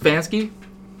trust Stefanski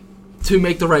to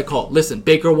make the right call. Listen,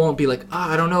 Baker won't be like,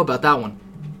 I don't know about that one.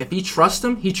 If he trusts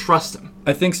him, he trusts him.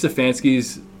 I think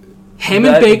Stefanski's. Him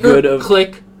That and Baker good of-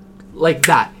 click like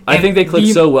that. I And think they click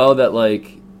the- so well that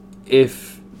like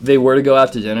if they were to go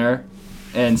out to dinner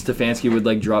and Stefanski would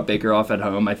like drop Baker off at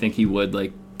home, I think he would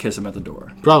like kiss him at the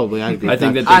door. Probably. I agree. I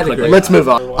think that I'd they click agree. like Let's that. move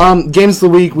on. Games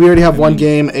of the week. We already have one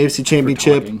game. AFC For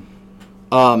Championship.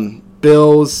 talking.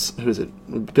 Bills. Who is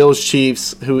it? Bills.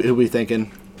 Chiefs. Who we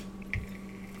thinking?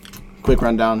 Quick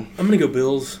rundown. I'm gonna go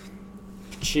Bills.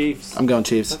 Chiefs. I'm going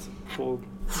Chiefs. That's cool.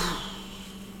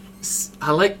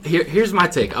 I like here's my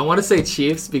take. I want to say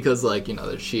Chiefs because like you know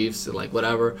they're Chiefs and like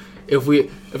whatever. If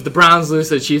the Browns lose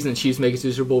to the Chiefs and the Chiefs make it to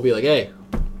the Super Bowl, be like, hey,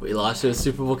 we lost to a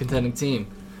Super Bowl contending team.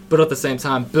 But at the same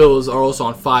time, Bills are also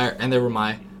on fire, and they were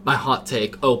my hot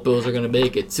take. Oh, Bills are gonna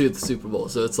make it to the Super Bowl.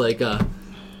 So it's like, you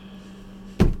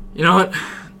know what?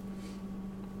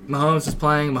 Mahomes is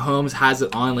playing. Mahomes has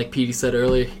it on, like Petey said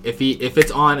earlier. If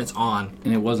it's on, it's on.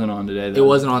 And it wasn't on today. It Though.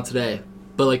 wasn't on today,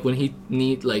 but like when he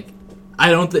need like, I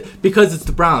don't because it's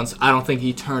the Browns. I don't think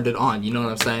he turned it on. You know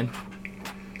what I'm saying?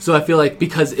 So I feel like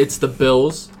because it's the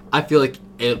Bills, I feel like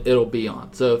it'll be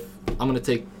on. So I'm gonna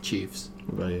take Chiefs.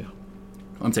 What about you?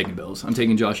 I'm taking Bills. I'm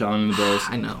taking Josh Allen and the Bills.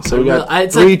 I know. So we got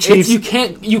it's three like, Chiefs.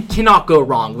 You cannot go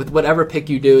wrong with whatever pick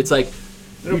you do. It's like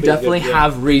It'll you be a definitely good game.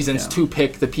 have reasons Yeah. to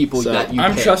pick the people So, that you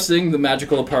I'm pick. trusting the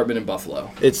magical apartment in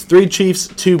Buffalo. It's 3 Chiefs,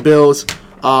 2 Bills.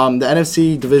 The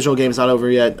NFC divisional game is not over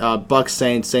yet. Bucks,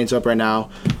 Saints. Saints are up right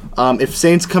now. If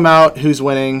Saints come out, who's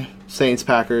winning? Saints,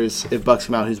 Packers. If Bucks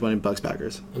come out, who's winning? Bucks,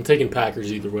 Packers. I'm taking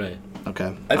Packers either way.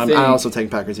 Okay. I I'm think- also taking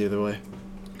Packers either way.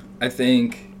 I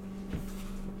think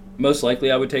most likely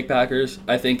I would take Packers.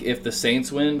 I think if the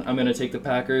Saints win, I'm going to take the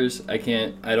Packers.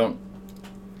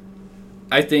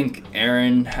 I think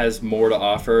Aaron has more to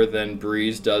offer than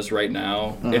Breeze does right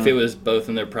now. If it was both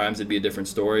in their primes, it'd be a different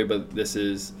story, but this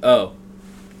is...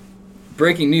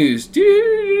 breaking news.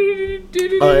 That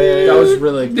was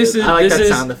really good. I like that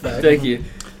sound effect. Thank you.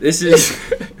 This is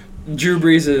Drew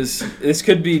Brees'... This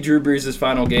could be Drew Brees'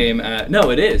 final game at...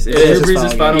 No, it is. It's is Drew his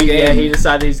Brees' final final game. Yeah, he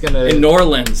decided he's gonna. in New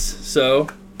Orleans. So,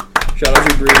 shout out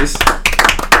Drew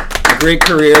Brees. A great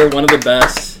career, one of the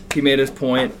best. He made his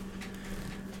point.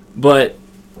 But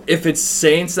if it's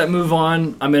Saints that move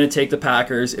on, I'm going to take the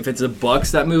Packers. If it's the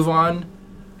Bucks that move on,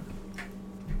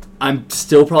 I'm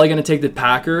still probably going to take the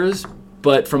Packers.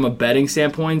 But from a betting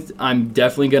standpoint, I'm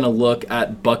definitely going to look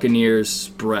at Buccaneers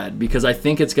spread because I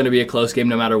think it's going to be a close game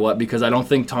no matter what because I don't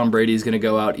think Tom Brady is going to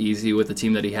go out easy with the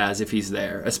team that he has if he's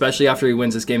there, especially after he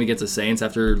wins this game against the Saints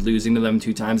after losing to them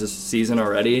 2 times this season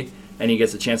already, and he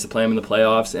gets a chance to play them in the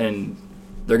playoffs, and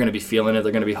they're going to be feeling it.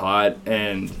 They're going to be hot,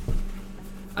 and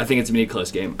I think it's going to be a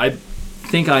close game. I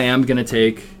think I am going to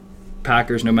take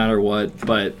Packers no matter what,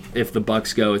 but if the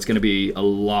Bucks go, it's going to be a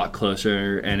lot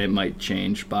closer, and it might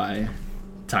change by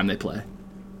time they play.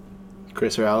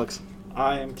 Chris or Alex?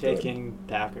 I am taking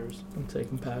Packers. I'm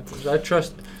taking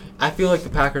Packers. I feel like the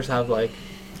Packers have like.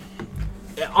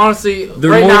 Honestly,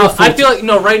 They're right more now of a full I feel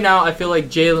like right now I feel like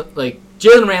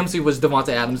Jalen Ramsey was Devontae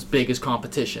Adams' biggest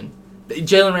competition.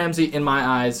 Jalen Ramsey, in my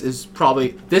eyes, is probably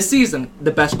this season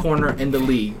the best corner in the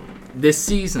league. This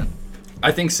season.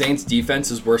 I think Saints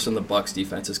defense is worse than the Bucks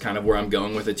defense is kind of where I'm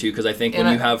going with it too because I think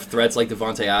when you have threats like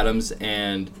Devontae Adams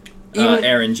and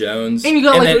Aaron Jones And you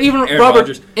got then even Aaron Robert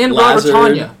Rodgers, and Lazard, Robert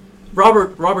Tanya.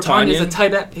 Robert Tanya is a Tonyan.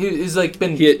 tight end who is like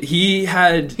been He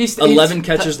had He's 11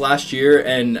 catches last year,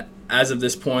 and as of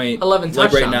this point, 11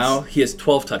 like right touchdowns. now, he has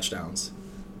 12 touchdowns.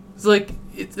 it's like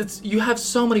it's you have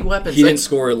so many weapons. He Like, didn't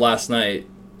score last night,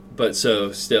 but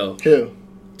so still, Who?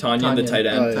 Tanya, the Tonyan. tight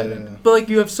end. Oh, tight yeah, end. yeah. But like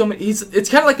you have so many, it's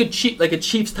kind of like a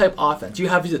Chiefs type offense. You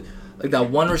have like that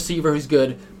one receiver who's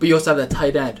good, but you also have that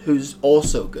tight end who's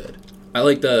also good. I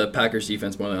like the Packers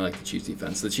defense more than I like the Chiefs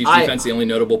defense. The Chiefs defense, the only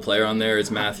notable player on there is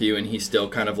Matthew, and he's still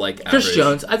kind of like average. Chris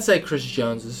Jones, I'd say Chris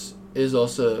Jones is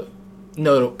also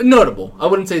notable. I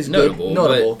wouldn't say he's Notable, good.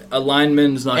 Notable. but a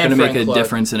lineman's not going And to make Frank a Clark.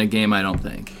 difference in a game. I don't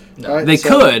think No. All right, they so-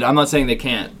 could. I'm not saying they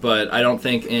can't, but I don't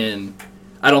think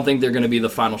they're going to be the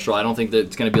final straw. I don't think that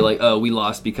it's going to be like, oh, we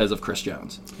lost because of Chris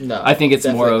Jones. No, I think it's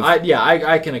more definitely. of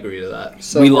I can agree to that.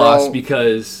 So we we're lost all-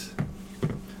 because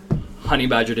Honey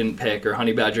Badger didn't pick or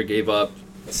Honey Badger gave up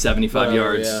 75 Whatever,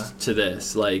 yards yeah. to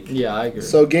this. Like, Yeah, I agree.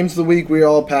 So games of the week, we're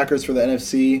all Packers for the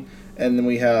NFC, and then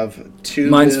we have 2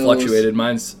 mine's Bills. fluctuated.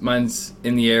 Mine's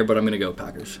in the air, but I'm going to go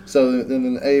Packers. So then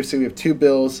in the AFC, we have 2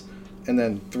 Bills, and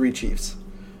then 3 Chiefs.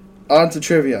 On to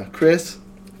trivia. Chris,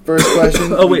 first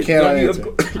question. Oh, you wait, cannot don't you-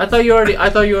 answer. I thought you already.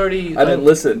 I didn't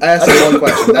listen. I asked him one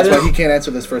question. That's why he can't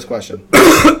answer this first question.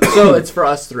 So it's for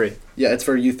us 3. Yeah, it's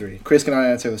for you 3. Chris cannot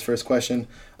answer this first question.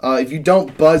 If you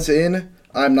don't buzz in,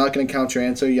 I'm not going to count your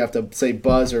answer. You have to say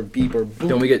buzz or beep or boop.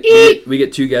 Don't we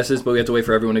get 2 guesses, but we have to wait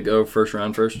for everyone to go first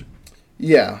round first?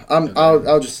 Yeah, I'll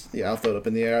throw it up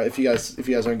in the air. If you guys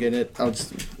aren't getting it,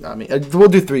 we'll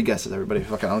do 3 guesses, everybody.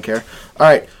 Fuck it, I don't care. All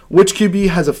right, which QB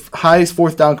has a highest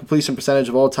 4th down completion percentage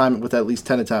of all time with at least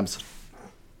 10 attempts?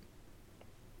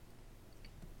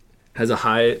 Has the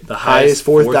Highest highest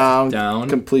fourth down, down.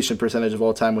 completion percentage of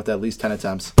all time with at least 10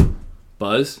 attempts.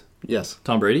 Buzz? Yes.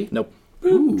 Tom Brady? Nope.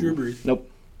 Ooh. Drew Brees. Nope.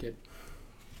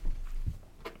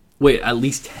 Wait, at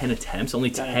least 10 attempts?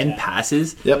 Only 10 attempts.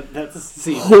 passes? Yep. That's a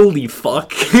season. Holy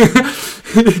fuck.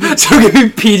 So give me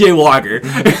PJ Walker.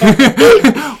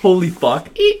 Holy fuck.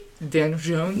 Daniel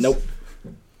Jones. Nope.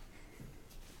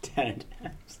 10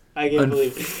 times. I can't And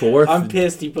believe it. fourth. I'm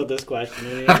pissed you put this question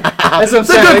in here. That's what I'm It's a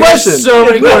saying. good Like, question. there's So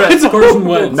many quarterbacks. Carson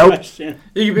Wentz. Nope. Question.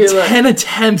 You could be like, 10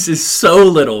 attempts is so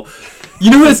little.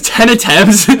 You know who has 10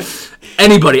 attempts?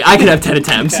 Anybody. I could have 10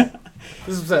 attempts.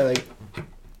 this is what I'm saying.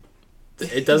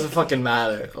 Like, it doesn't fucking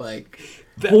matter. Like,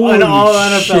 And all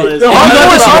NFL is.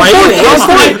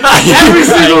 Every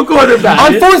single quarterback.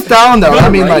 On fourth down, though, I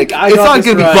mean, like, I it's got not this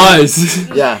going to be right. Buzz.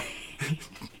 Yeah.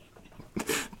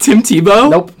 Tim Tebow?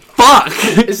 Nope. Fuck.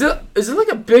 Is it like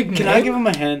a big Can name? I give him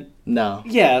a hint? No.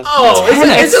 Yeah. Oh,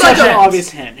 It's is it like such an a obvious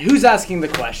hint. Who's asking the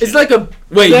question? It's like a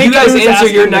Wait, Thank you guys who's answer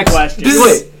your asking the next question. This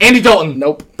Wait, is Andy Dalton.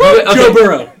 Nope. Joe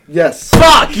Burrow. Yes.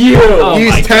 Fuck you. Oh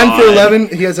He's my 10 for God. 11.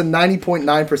 He has a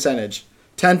 90.9 percentage.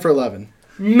 10 for 11.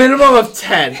 Minimum of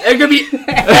 10. It could be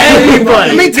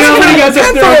anybody. I mean, 10 Nobody gets up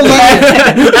for there.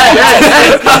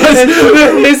 11.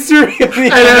 The history of the You're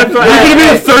gonna be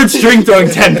the third string throwing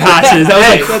 10 passes. I was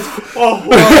Hey, like, All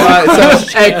right,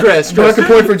 so hey, Chris. mark a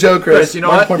point for Joe, Chris. Chris, you know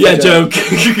Mark a what? point for yeah, joke.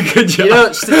 Good job. You know,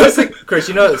 Chris,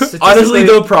 statistically, Honestly,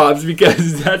 no props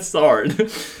because that's hard. All right.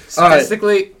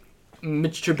 statistically,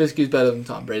 Mitch Trubisky is better than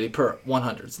Tom Brady per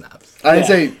 100 snaps. I didn't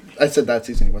say. I said that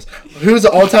season he was. Who's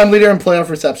the all-time leader in playoff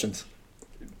receptions?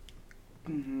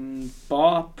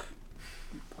 Bop.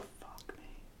 Fuck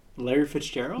me. Larry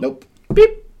Fitzgerald? Nope.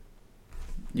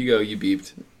 You go, you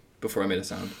beeped before I made a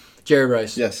sound. Jerry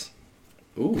Rice. Yes.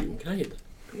 Ooh. Can I get that?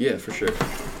 Yeah, for sure.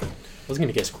 I was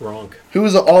gonna guess Gronk. Who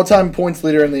is the all-time points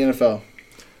leader in the NFL?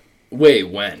 Wait,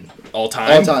 when? All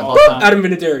time? All time. All time. Adam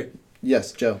Vinatieri.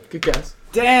 Yes, Joe. Good guess.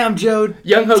 Damn, Joe.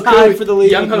 Young Tied for the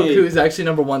lead Young with me. Hoku is actually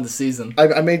number 1 this season.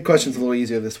 I made questions a little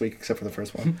easier this week, except for the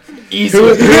first one. Easy. Who-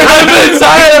 Out of the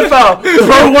entire NFL.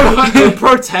 Pro 100,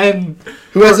 Pro 10.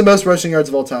 Who has the most rushing yards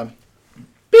of all time?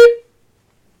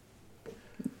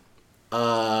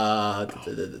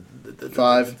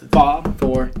 Five, Bob.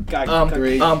 4, Guy.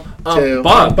 3, 2,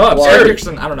 Bob, Eric sorry.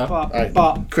 Dixon, I don't know. Bob. All right.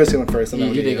 Bob. Chris went first. And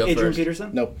then You did go Adrian first. Peterson?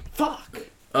 Nope. Fuck.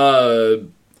 I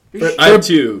have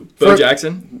two. Bo for-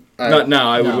 Jackson? All right. No,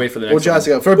 I would No. wait for the Well, next Josh,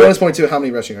 go. For a bonus point, too, how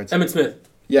many rushing yards? Emmett Smith.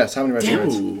 Yes, how many rushing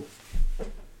yards? Ooh.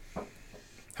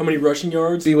 How many rushing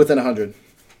yards? Be within 100.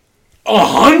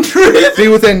 100. Be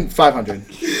within 500.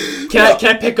 Can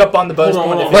I pick up on the bonus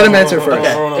point? if Let he- him answer first.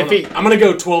 If he- I'm gonna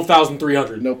go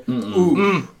 12,300. Nope.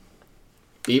 Ooh.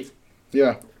 Beep.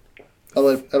 Yeah. I'll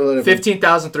let him.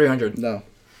 15,300. No.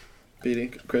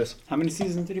 Beating Chris. How many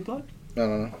seasons did he play? I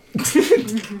don't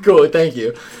know. Cool, thank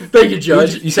you. Thank you,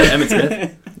 Judge. You said Emmett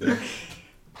Smith?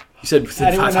 You said within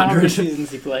Anyone know how many 500?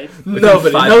 seasons he played?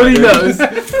 Nobody 500. knows.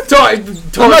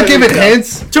 I'm not giving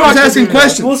hints. He's asking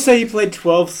questions. We'll say he played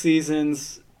 12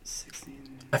 seasons. 16.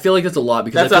 I feel like that's a lot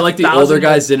because That's I feel a like the 1,000 older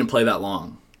guys didn't play that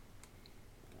long.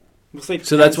 We'll say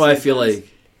So 10 that's why I feel seasons.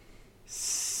 like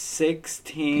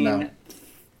 16. No.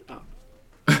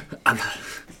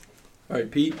 All right,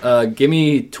 Pete. give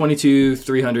me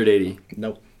 22,380.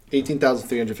 Nope.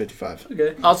 18,355.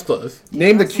 Okay. I was close.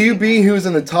 Name the QB who's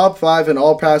in the top 5 in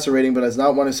all passer rating but has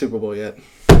not won a Super Bowl yet.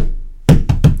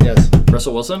 Yes.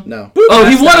 Russell Wilson? No. Oh,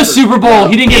 he won a Super Bowl.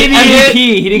 He didn't get an Idiot.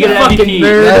 MVP. He didn't get an Fucking MVP.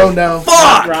 nerd. No.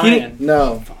 Fuck! Ryan.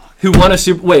 No. Who won a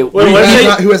Super? Wait, Wait, Who what has is it?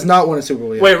 not- who has not won a Super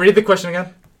Bowl yet? Wait, read the question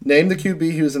again. Name the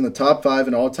QB who's in the top 5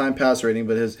 in all-time passer rating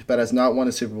but has not won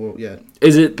a Super Bowl yet.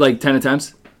 is it like 10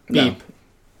 attempts? No.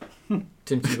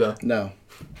 Tim Tebow. No.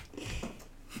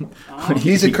 Oh,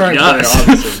 He's a current player, Yes.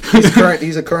 obviously.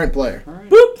 He's a current player.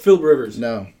 Boop. Philip Rivers.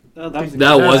 No. that was a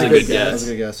That good was a guess. good That's guess. a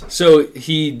good guess. So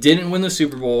he didn't win the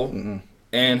Super Bowl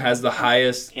and has the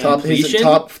highest He's the completion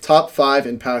top 5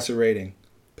 in passer rating.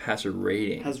 passer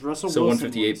rating. Has Russell So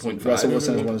Wilson 158.5. Russell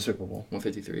Wilson has won a Super Bowl.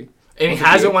 153. And he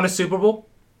hasn't won a Super Bowl?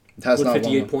 It has not won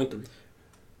one. 158.3.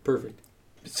 Perfect.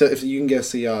 So if you can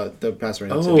guess the passer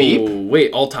rating. Oh, Beep.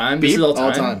 wait, all time? This Beep. is all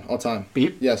time? All time.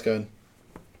 Beep. Yes, go ahead.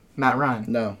 Matt Ryan.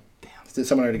 No. Damn.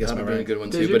 Someone already guessed That my would have been a right. good one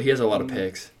Did too, you? but he has a lot of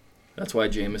picks. That's why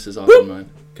Jameis is off in mine.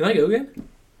 Can I go again?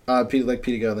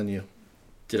 Pete go, then you.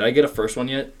 Did I get a first one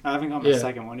yet? I haven't got my Yeah.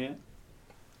 second one yet.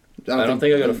 I don't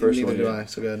think I got a first neither one do yet. I,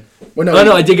 so good. Well, Oh,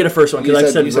 no, I did get a first one You because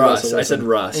I said said Russ. Russell I said Wilson.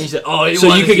 Russ. And he said, oh, he So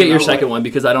won you a could get Super your Bowl. second one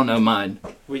because I don't know mine.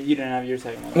 Wait, you didn't have your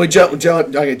second one. Wait,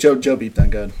 Joe beat then,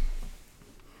 good.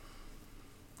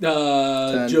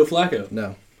 Ten. Joe Flacco.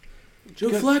 No. Joe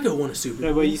Flacco won a Super No,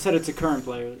 Bowl. but you said it's a current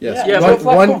player. Yes. Yeah, Joe but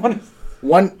Flacco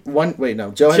won. Wait,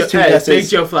 no. Joe has two Hey, guesses. big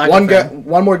Joe Flacco One, fan.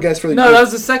 one more guess for the No, that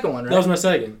was the second one, right? That was my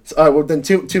second. All right, well, then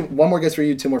one more guess for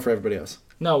you, 2 more for everybody else.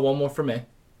 No, one more for me.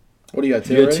 What do you got,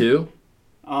 2 You had already?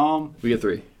 2? We get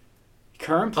 3.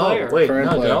 Current Oh, player. wait, Current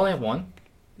no, did player. I only have one?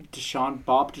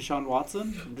 Deshaun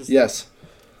Watson? I'm just, Yes.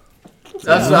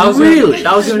 That was Really?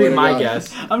 That was going to Swear be to my God.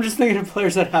 guess. I'm just thinking of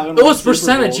players that haven't. It won was Super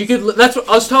percentage. Bowls. You could. That's what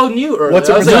I was telling you earlier. What's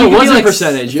a I was percentage? No, like, it you could wasn't be like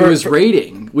percentage. It for- was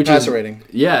rating, which is Passer rating.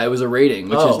 Yeah, it was a rating,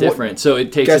 which Oh. is different. So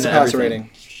it takes Guess the into passer everything. rating.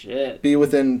 Shit. Be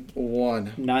within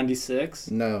 1.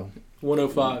 96. No.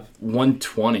 105.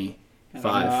 120. 5.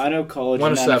 I know college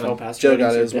and 107. NFL pass Joe ratings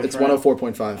got are it. It's different.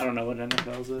 104.5. I don't know what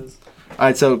NFL's is. All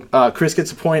right, so Chris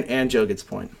gets a point and Joe gets a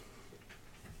point.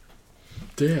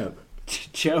 Damn.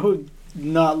 Joe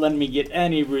not letting me get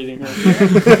any breathing room.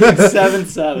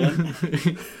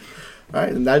 7-7. All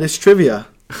right, and that is trivia.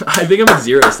 I think I'm at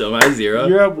 0 still. Am I at 0?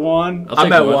 You're at 1. I'll I'm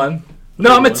take at 1.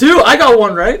 No, I'm at 2. I got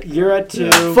 1 right. You're at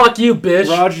 2. Fuck you, bitch.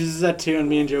 Rogers is at 2, and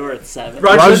me and Joe are at 7.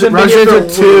 Roger Roger hasn't been here for entered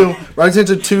 2. Roger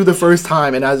entered 2 the first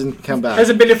time and hasn't come back.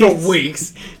 Hasn't been here for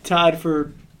weeks. Tied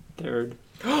for 3rd.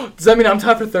 Does that mean I'm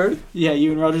tied for 3rd? Yeah,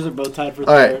 you and Rogers are both tied for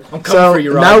All right. 3rd. I'm coming So for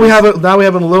you, now we Rogers.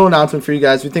 have a little announcement for you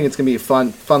guys. We think it's gonna be a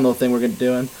fun little thing we're gonna be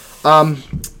doing.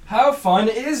 How fun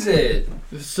is it?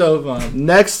 So fun.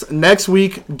 Next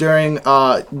week during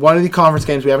one of the conference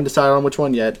games, we haven't decided on which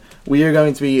one yet. We are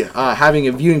going to be having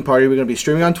a viewing party. We're going to be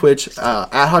streaming on Twitch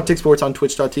at Hot Take Sports on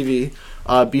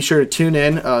Twitch.tv. Be sure to tune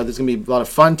in. There's going to be a lot of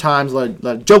fun times, a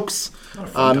lot of jokes,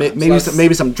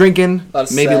 maybe some drinking, lot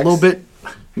of maybe a sex. little bit,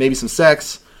 maybe some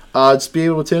sex. Just be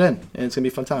able to tune in, and it's going to be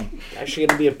a fun time. Actually,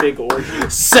 gonna be a big orgy.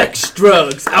 Sex,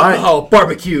 drugs, alcohol,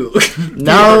 barbecue.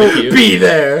 Now, Barbecue. Be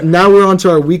there. now we're on to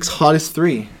our week's hottest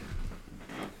 3.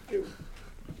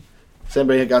 Has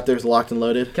anybody got theirs locked and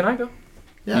locked? Can I go?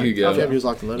 Yeah, You go. yeah, he was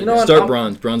locked and loaded. You know what? Start I'm-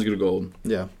 bronze. Bronze go to gold.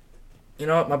 Yeah. You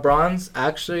know what? My bronze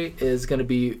actually is going to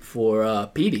be for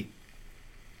Petey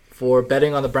for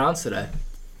betting on the Browns today.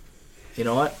 You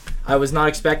know what? I was not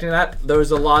expecting that. There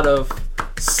was a lot of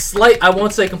I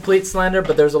won't say complete slander,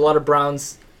 but there's a lot of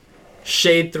Browns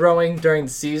shade throwing during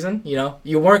the season. You know,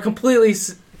 you weren't completely.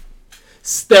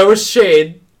 There was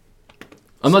shade.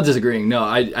 I'm not disagreeing. No,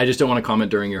 I just don't want to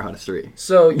comment during your hottest 3.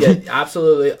 So, yeah,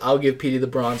 absolutely. I'll give Petey the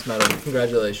bronze medal.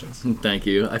 Congratulations. Thank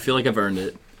you. I feel like I've earned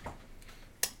it.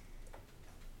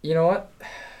 You know what?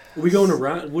 Are we going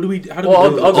around? What do we? How do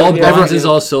Well, we do I'll this? All yeah. bronzes,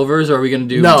 all silvers, or are we going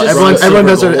to do No, Just everyone bronze, everyone silver,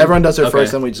 does their gold? everyone does their Okay.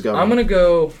 first, then we just go. I'm going to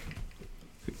go.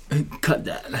 Cut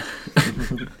that.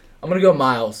 I'm going to go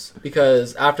Miles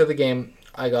because after the game,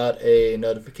 I got a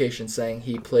notification saying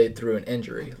he played through an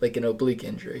injury, like an oblique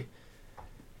injury.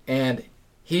 And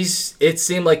it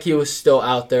seemed like he was still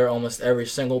out there almost every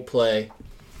single play,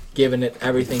 giving it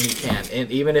everything he can. And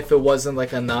even if it wasn't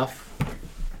like enough,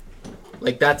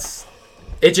 like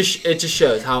it just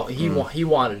shows how he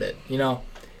wanted it, you know.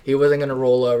 He wasn't going to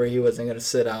roll over, he wasn't going to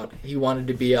sit out. He wanted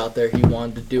to be out there, he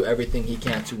wanted to do everything he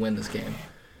can to win this game.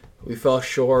 We fell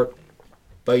short,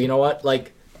 but you know what?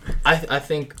 Like I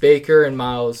think Baker and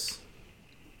Miles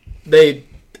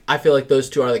I feel like those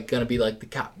two are like going to be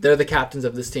like they're the captains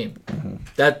of this team. Mm-hmm.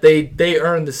 That they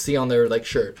earned the C on their like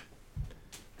shirt.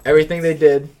 Everything they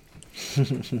did, I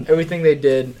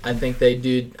think they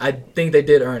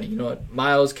did earn it. You know what?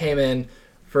 Miles came in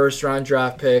first round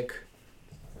draft pick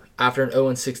after an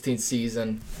 0-16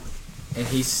 season, and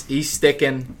he's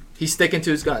sticking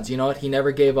to his guns. You know what? He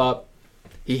never gave up.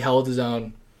 He held his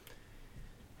own.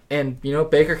 And you know,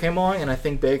 Baker came along, and I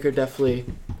think Baker definitely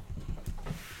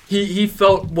he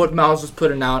felt what Miles was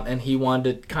putting out, and he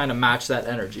wanted to kind of match that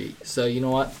energy. So you know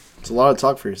what? It's a lot of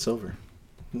talk for your silver.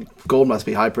 Gold must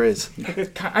be high praise.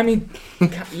 I mean,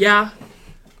 yeah,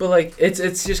 but like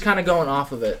it's just kind of going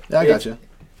off of it. Yeah, I got you.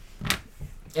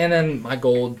 And then my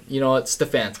gold, you know, it's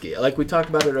Stefanski. Like we talked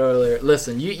about it earlier.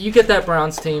 Listen, you get that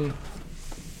Browns team.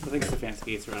 I think Stefanski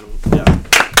gets around.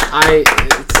 I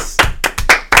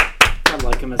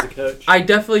like him as a coach. I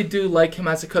definitely do like him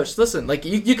as a coach. Listen, like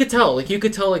you could tell like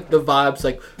the vibes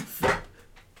like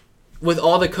with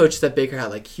all the coaches that Baker had,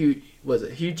 like Hugh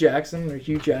Jackson or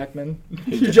Hugh Jackman?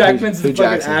 Hugh Jackman's the Hugh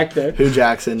fucking Jackson. actor. Hugh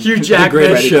Jackson. Hugh Jackman.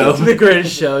 Greatest show. The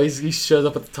greatest show. He shows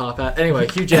up with the top hat. Anyway,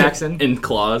 Hugh Jackson. In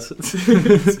claws.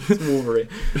 It's Wolverine.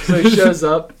 So he shows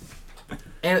up,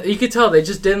 and you could tell they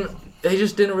just didn't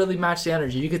really match the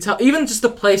energy. You could tell even just the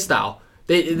play style.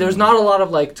 There's not a lot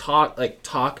of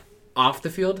talk off the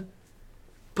field,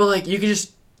 but like you could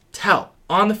just tell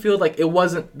on the field like it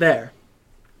wasn't there.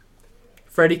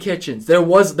 Freddie Kitchens. There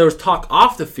was talk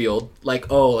off the field like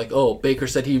Baker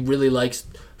said he really likes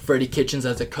Freddie Kitchens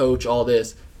as a coach, all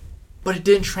this, but it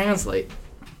didn't translate.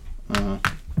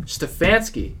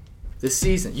 Stefanski, this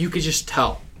season you could just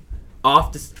tell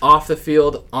off the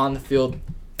field, on the field,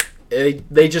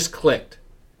 they just clicked.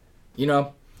 You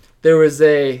know,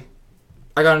 I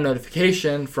got a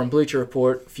notification from Bleacher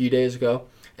Report a few days ago,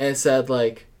 and it said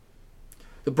like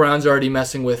the Browns are already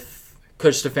messing with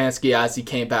Coach Stefanski as he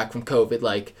came back from COVID.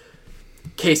 Like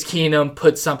Case Keenum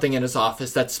put something in his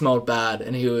office that smelled bad,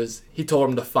 and he told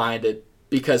him to find it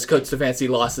because Coach Stefanski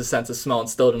lost his sense of smell and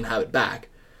still didn't have it back.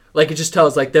 Like it just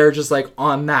tells like they're just like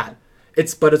on that.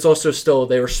 But it's also still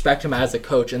they respect him as a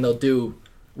coach and they'll do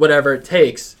whatever it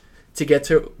takes to get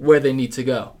to where they need to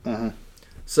go.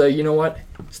 So you know what?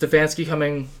 Stefanski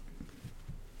coming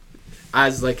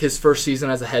as like his first season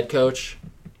as a head coach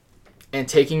and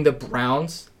taking the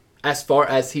Browns as far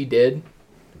as he did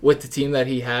with the team that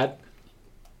he had,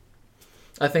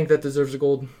 I think that deserves a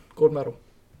gold medal.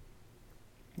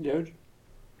 George?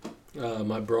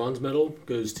 My bronze medal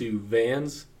goes to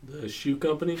Vans, the shoe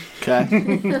company, Okay.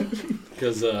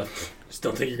 because just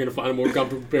don't think you're gonna find a more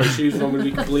comfortable pair of shoes. If I'm gonna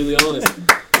be completely honest.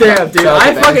 Damn, dude! Shout out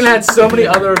I to fucking Vans. had so many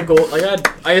other gold. Like I had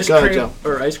ice Go ahead, cream Joe.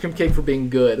 or ice cream cake for being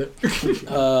good.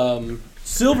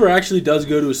 Silver actually does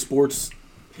go to a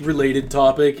sports-related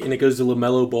topic, and it goes to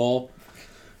LaMelo Ball,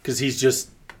 because he's just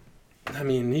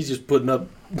putting up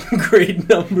great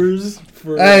numbers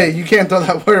for. Hey, you can't throw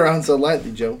that word around so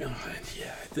lightly, Joe. Yeah,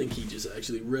 I think he just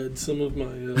actually read some of my.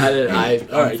 I'm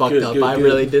All right, fucked good, up. good, I good.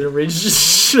 really didn't read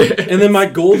shit. And then my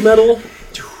gold medal,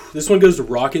 this one goes to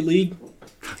Rocket League.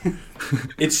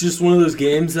 It's just one of those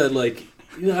games that, like,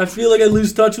 I feel like I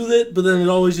lose touch with it, but then it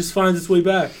always just finds its way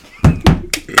back.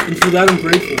 And for that, I'm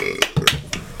grateful.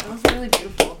 That was really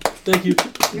beautiful. Thank you.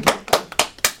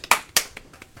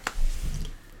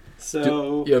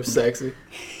 So, You're sexy.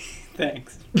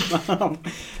 thanks.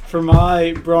 For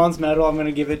my bronze medal, I'm going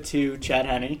to give it to Chad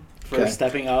Henne for Okay.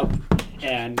 stepping up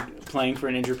and playing for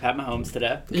an injured Pat Mahomes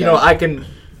today. You know, I can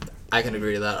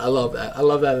agree to that. I love that. I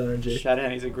love that energy. Chad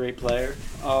Henne's a great player.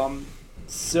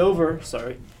 Silver,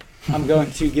 I'm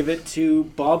going to give it to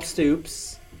Bob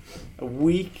Stoops.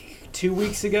 2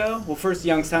 weeks ago. Well, first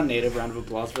Youngstown native, round of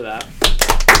applause for that.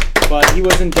 But he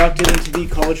was inducted into the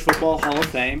College Football Hall of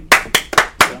Fame.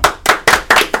 So,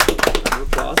 round of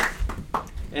applause.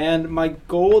 And my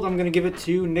gold, I'm going to give it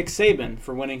to Nick Saban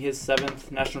for winning his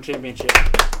 7th national championship.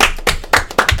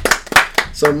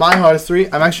 So my hardest three,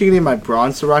 I'm actually going to give my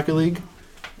bronze to Rocket League.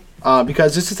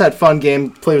 Because this is that fun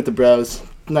game, play with the bros.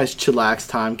 Nice chillax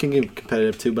time. Can get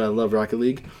competitive too, but I love Rocket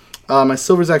League. My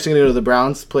silver's actually going to go to the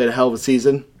Browns. Played a hell of a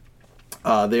season.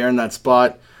 They earned that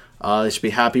spot. They should be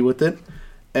happy with it.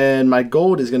 And my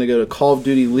gold is going to go to Call of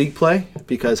Duty League play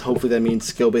because hopefully that means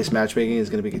skill-based matchmaking is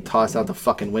going to be tossed out the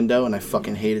fucking window, and I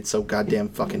fucking hate it so goddamn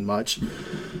fucking much.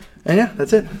 And yeah,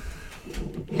 that's it.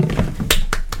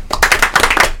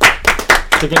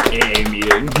 It's like an AA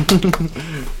meeting.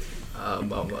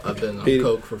 I've been on Pete.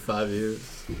 coke for 5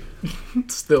 years.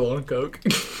 Still on coke.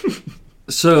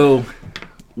 So,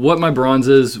 what my bronze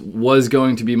is was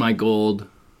going to be my gold,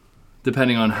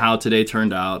 depending on how today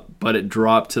turned out, but it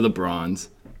dropped to the bronze.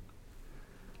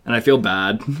 And I feel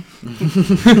bad.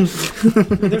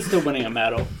 They're still winning a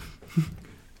medal.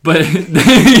 But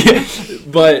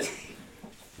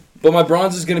but my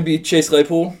bronze is going to be Chase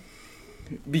Claypool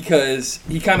because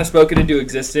he kind of spoke it into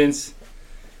existence.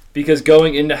 Because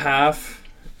going into half,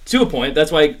 to a point,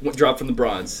 that's why I dropped from the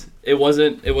bronze. It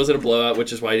wasn't a blowout,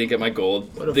 which is why I didn't get my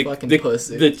gold. What a fucking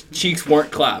pussy. The cheeks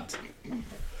weren't clapped.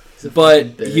 He's a But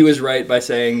fucking bitch. he was right by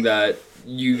saying that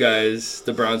you guys,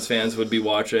 the Browns fans, would be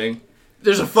watching.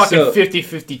 There's a fucking So-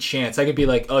 50-50 chance. I could be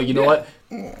like, oh, you know what?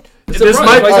 It's This the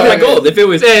might Browns. That's why I said be- my gold. If it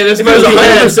was, Hey, this if might it was be 100%,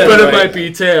 heads, but it right. might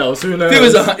be tails. Who knows? If it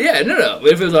was no.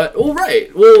 If it was well,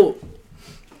 right. Well,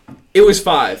 it was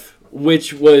 5,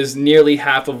 which was nearly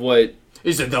half of what.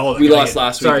 He said, "Oh, We go lost ahead."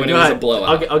 last week Sorry, when go it was a ahead.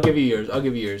 blowout. I'll give you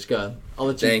yours. Go ahead. I'll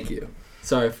let you. Thank you.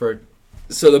 Sorry for.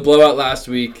 So the blowout last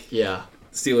week, Yeah.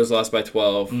 Steelers lost by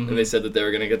 12, Mhm. and they said that they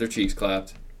were going to get their cheeks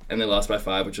clapped, and they lost by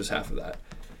 5, which was half of that.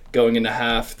 Going into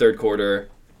half, third quarter,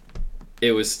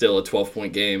 it was still a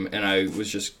 12-point game, and I was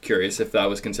just curious if that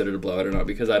was considered a blowout or not,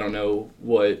 because I don't know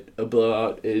what a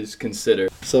blowout is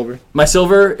considered. Silver. My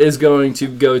silver is going to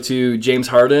go to James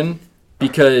Harden,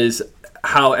 because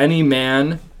how any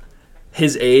man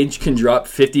his age can drop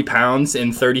 50 pounds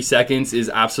in 30 seconds is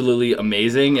absolutely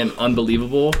amazing and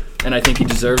unbelievable, and I think he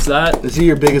deserves that. Is he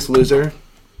your biggest loser?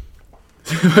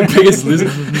 My biggest loser?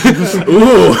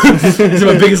 Ooh. Is he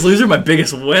my biggest loser? My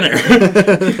biggest winner?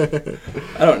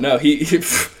 I don't know.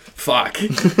 Fuck.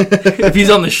 If he's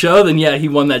on the show, then yeah, he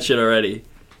won that shit already.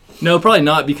 No, probably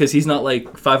not, because he's not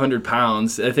like 500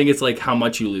 pounds. I think it's like how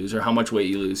much you lose or how much weight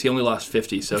you lose. He only lost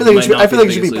 50, so I feel like he might not it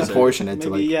be should the be biggest loser. proportionate Maybe, to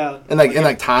like yeah.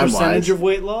 and time Percentage wise. of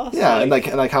weight loss? Yeah, and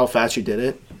like how fast you did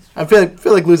it. I feel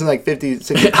like losing like 50,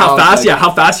 60 pounds. How fast? like- Yeah, how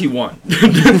fast he won.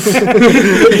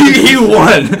 he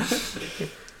won.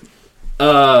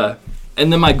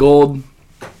 And then my gold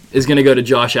is going to go to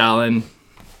Josh Allen.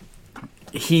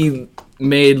 He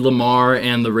made Lamar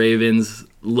and the Ravens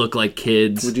look like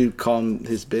kids. Would you call him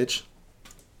his bitch?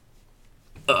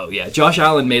 Oh, yeah. Josh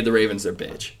Allen made the Ravens their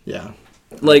bitch. Yeah.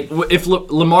 Like, if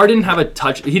Lamar didn't have a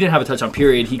touch, he didn't have a touch on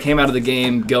period. He came out of the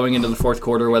game going into the fourth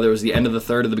quarter, whether it was the end of the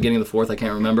third or the beginning of the fourth, I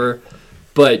can't remember.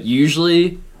 But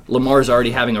usually, Lamar's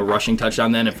already having a rushing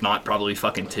touchdown then, if not probably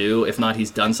fucking 2. If not,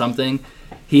 he's done something.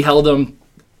 He held him,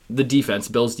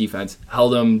 Bill's defense,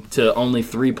 held him to only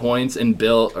 3 points, and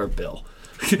Bill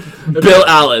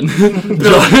Allen.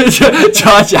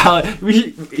 Josh Allen.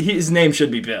 His name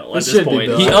should be Bill at this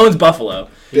point. He owns Buffalo.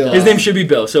 His name should be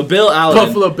Bill. So Bill Allen.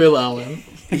 Buffalo Bill Allen.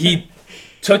 He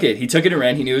took it. He took it and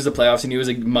ran. He knew it was the playoffs. He knew it was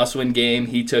a must-win game.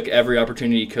 He took every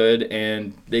opportunity he could,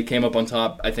 and they came up on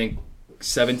top, I think,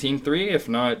 17-3, if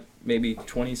not maybe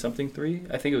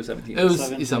 20-something-3. I think it was 17. It was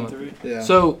 17-3. Yeah.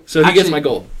 So he gets my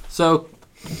gold. So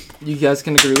you guys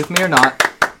can agree with me or not.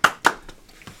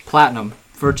 Platinum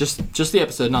for just the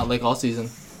episode, not like all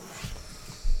season.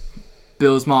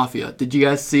 Bills Mafia. Did you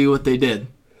guys see what they did?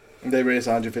 They raised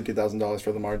 $150,000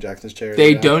 for Lamar Jackson's charity.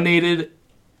 They donated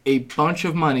a bunch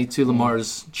of money to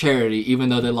Lamar's charity, even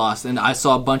though they lost. And I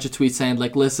saw a bunch of tweets saying,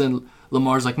 like, listen,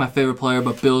 Lamar's like my favorite player,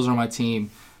 but Bills are my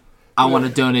team. I want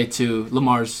to donate to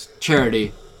Lamar's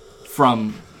charity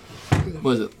from,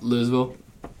 what is it, Louisville?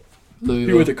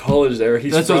 He went to college there.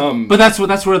 He's that's from. But that's where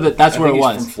it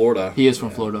was. He's from Florida. He is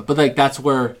from Florida. But like that's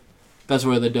where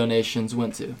the donations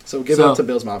went to. So give it up to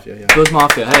Bills Mafia. Yeah. Bills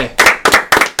Mafia. Hey,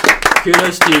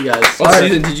 kudos to you guys. What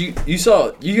season did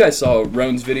you guys saw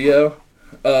Roan's video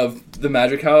of the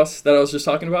Magic House that I was just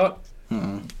talking about?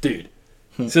 Dude.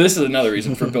 So this is another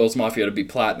reason for Bills Mafia to be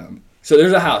platinum. So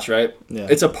there's a house, right? Yeah.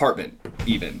 It's apartment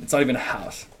even. It's not even a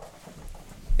house.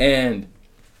 And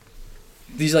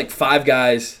these like 5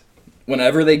 guys,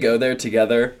 whenever they go there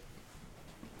together,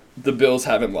 the Bills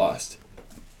haven't lost.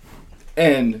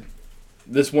 And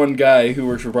this one guy who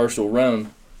works for Barstool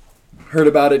Roan heard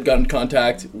about it, got in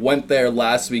contact, went there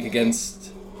last week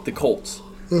against the Colts.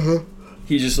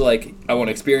 He's just like, I want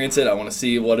to experience it. I want to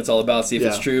see what it's all about, see if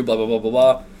it's true, blah, blah, blah, blah,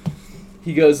 blah.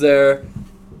 He goes there,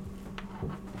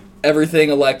 everything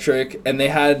electric, and they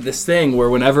had this thing where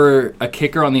whenever a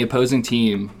kicker on the opposing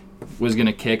team was going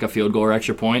to kick a field goal or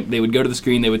extra point, they would go to the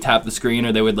screen, they would tap the screen,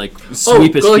 or they would like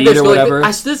sweep his feet or whatever.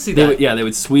 I still see that. They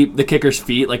would sweep the kicker's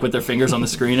feet like with their fingers on the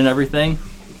screen and everything.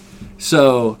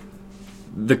 So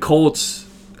the Colts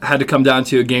had to come down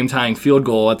to a game-tying field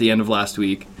goal at the end of last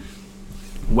week.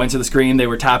 Went to the screen, they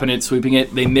were tapping it, sweeping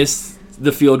it. They missed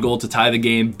the field goal to tie the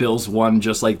game. Bills won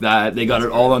just like that. They got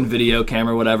it all on video,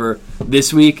 camera, whatever.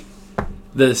 This week,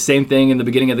 the same thing in the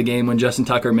beginning of the game when Justin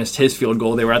Tucker missed his field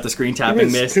goal. They were at the screen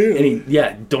tapping, missed, and he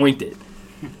doinked it.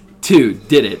 2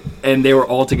 did it, and they were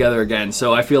all together again.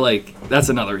 So I feel like that's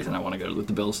another reason I want to go with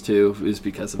the Bills too, is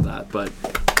because of that. But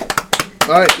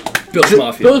all right, Bills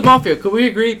Mafia. Bills Mafia. Could we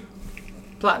agree?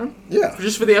 Platinum? Yeah.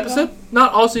 Just for the episode?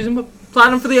 Not all season, but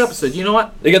platinum for the episode. You know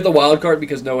what? They get the wild card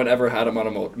because no one ever had him on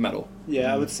a medal.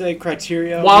 Yeah, I would say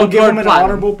criteria. Wild We'll give card them an platinum.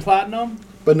 honorable platinum.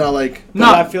 But not like But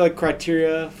No. I feel like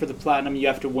criteria for the platinum, you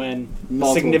have to win a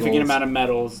Multiple significant goals. amount of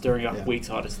medals during a Yeah. week's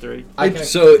hottest 3.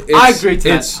 So it's, I agree to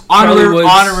that. it's Honorary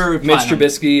Charlie Woods, Mitch platinum.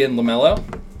 Trubisky, and LaMelo.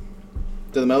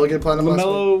 did the Melo get platinum last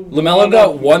week? LaMelo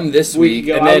got 1 this week,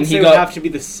 ago. and I then would say he it would got... have to be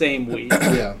the same week.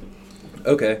 Yeah.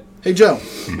 Okay. Hey Joe,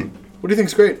 what do you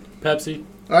think's great? Pepsi.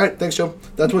 All right, thanks Joe.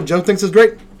 That's what Joe thinks is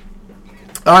great.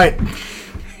 All right.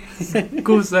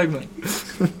 Cool segment.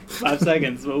 5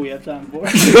 seconds, what we have time for.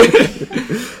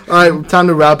 All right, time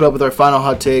to wrap it up with our final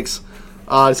hot takes.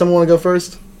 Does someone want to go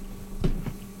first?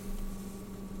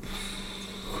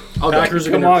 Packers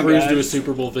are Come going on, to cruise to a guys.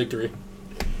 Super Bowl victory.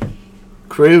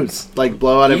 Cruise, like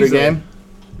blow out every Easily. game.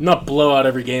 Not blow out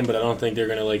every game, but I don't think they're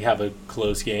going to like have a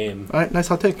close game. All right, nice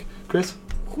hot take, Chris.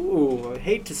 Ooh, I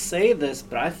hate to say this,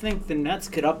 but I think the Nets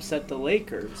could upset the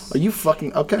Lakers Are you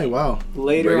fucking okay? Wow.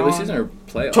 later Regular on. season or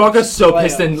playoffs? Tor got so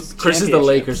pissed, and Playoffs, Chris is the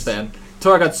Lakers fan.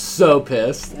 Tor got so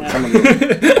pissed. Yeah.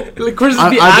 Like, Chris is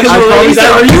the I actual probably Lakers said-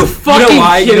 fan. Are you You fucking know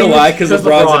why? You kidding know me? why? Because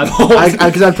LeBron's involved.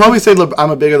 Because I'd probably say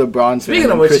I'm a bigger LeBron fan. Speaking of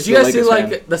than which, Chris did you the guys see Lakers like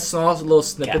fan. the small little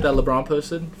snippet that LeBron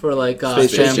posted for like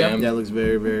Space Space Jam? Jam. Yeah, it looks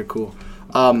very, very cool.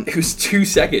 It was 2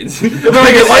 seconds. Why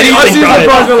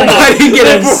didn't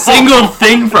get a single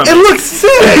thing from It looks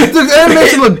sick. The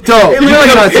animation looked dope. It looked like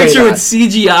a Gotta say picture that. with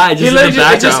CGI just He in the literally just,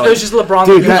 background. it was just LeBron.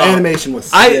 Dude, looking that up. animation was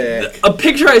sick. A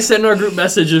picture I sent in our group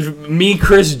message of me,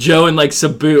 Chris, Joe, and like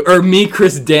Sabu, or me,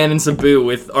 Chris, Dan, and Sabu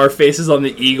with our faces on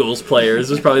the Eagles players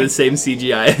was probably the same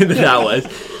CGI that was.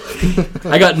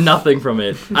 I got nothing from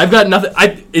it. I've got nothing.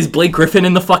 Is Blake Griffin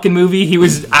in the fucking movie? He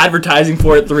was advertising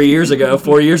for it 4 years ago.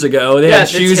 They had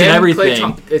it's shoes him, and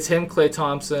everything. It's him, Klay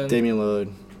Thompson. Damian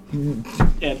Lillard.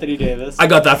 Anthony Davis. I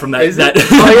got that from that. Is that it?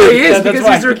 Oh, yeah, he is That's because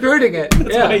why- he's recruiting it.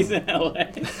 That's Yeah. why he's in LA.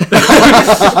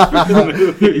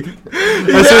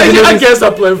 I guess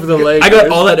I'll play for the Lakers. I got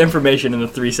all that information in the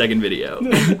 3-second video.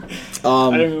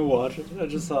 I didn't even watch it. I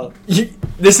just saw it.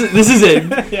 This is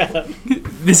it. Yeah.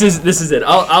 This is it.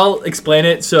 I'll explain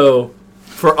it. So,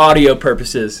 for audio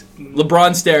purposes,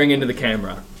 LeBron staring into the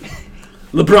camera.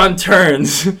 LeBron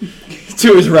turns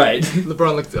to his right.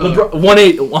 LeBron looked.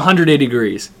 LeBron, 180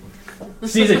 degrees.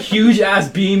 Sees a huge ass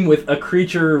beam with a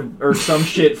creature or some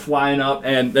shit flying up,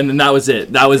 and then that was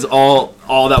it. That was all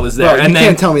that was there. Bro, and you then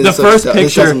can't tell me the this first looks, this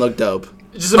picture. doesn't look dope.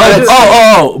 Just imagine.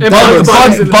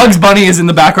 Bugs Bunny is in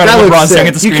the background That of LeBron looks staring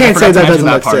at sick. the You screen. can't say that doesn't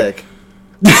look sick.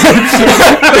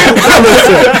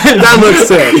 That looks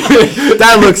sick.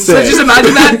 That looks So sick. just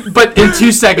imagine that, but in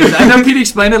 2 seconds. I know Pete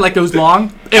explained it like it was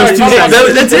long. It was 2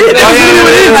 seconds. That's it.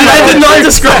 I did not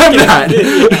describe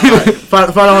that.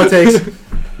 Final hot takes.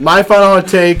 My final hot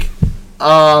take.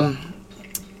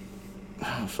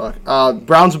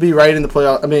 Browns will be right in the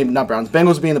playoffs. I mean, not Browns.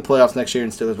 Bengals will be in the playoffs next year,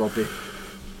 and Steelers won't be.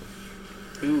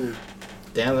 Ooh.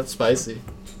 Damn, that's spicy.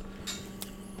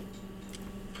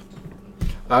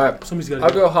 All right, Somebody's got I'll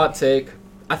to go hot take.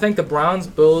 I think the Browns,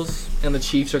 Bills, and the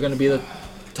Chiefs are going to be the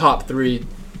top 3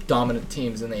 dominant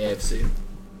teams in the AFC.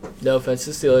 No offense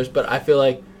to Steelers, but I feel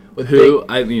like with Who?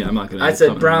 I mean, I'm not gonna. I said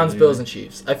comment Browns, on Bills, that. and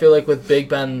Chiefs. I feel like with Big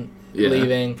Ben Yeah.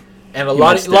 leaving, and a He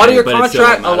lot must of your stay, but it still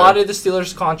contract, don't a lot matter. of the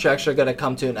Steelers' contracts are going to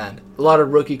come to an end. A lot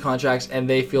of rookie contracts, and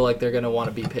they feel like they're going to want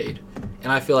to be paid.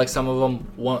 And I feel like some of them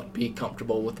won't be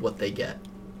comfortable with what they get.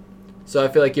 So I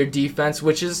feel like your defense,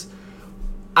 which is,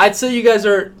 I'd say you guys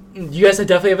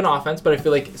definitely have an offense, but I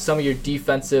feel like some of your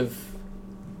defensive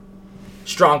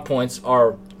strong points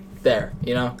are there,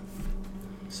 you know?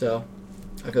 So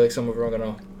I feel like some of them are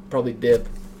going to probably dip.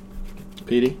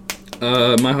 Petey?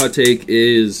 My hot take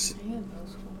is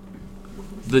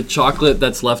the chocolate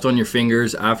that's left on your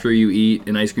fingers after you eat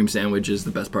an ice cream sandwich is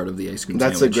the best part of the ice cream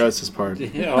That's sandwich. the grossest part.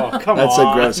 Oh, come That's on.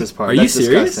 the grossest part. Are you That's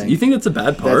serious? Disgusting. You think that's a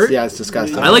bad part? Yeah, it's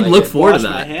disgusting. I like like look it. forward to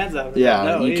Wash my that. hands out of Yeah,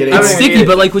 that. No, you eat kidding? it. It's I don't sticky, get it.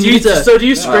 but like when do you you eat the... so do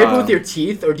you scrape it with your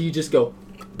teeth, or do you just go?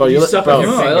 Bro, You you're suck bro, on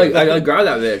your No, finger. I grab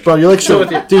that bitch. Bro, you're like So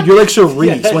with your- dude. You're like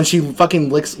Charisse when she fucking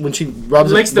licks when she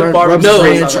rubs Licks the rubs barbecue No,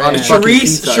 ranch sauce on on a her fucking Charisse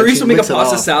pizza. and Charisse she will make a licks it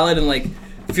pasta off. salad and like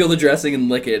feel the dressing and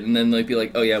lick it, and then like be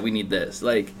like, oh yeah, we need this.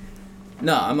 Like,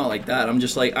 no, I'm not like that. I'm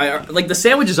just like like the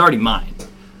sandwich is already mine.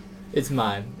 It's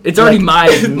mine. It's already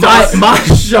mine. My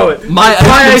Show it. my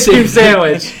My ice cream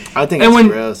sandwich. I think And it's when-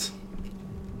 gross.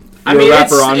 I You a mean,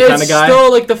 wrapper it's, on it's kinda guy?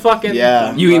 still like the fucking.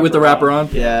 Yeah. You eat with the wrapper on.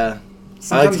 Yeah.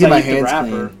 I like to Sometimes get my eat the hands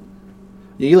wrapper. clean.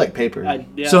 Yeah, you like paper.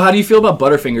 Yeah. So how do you feel about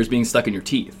Butterfingers being stuck in your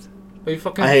teeth? Are you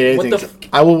fucking, I hate what anything. the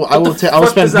I will. I will. the I will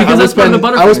fuck spend. does that- I Because will that's part of spend. the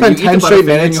I will Butterfinger. spend You eat 10 the straight Butterfinger and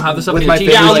minutes you have this up with in my your teeth.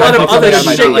 fingers. Yeah, a like lot I of pick other something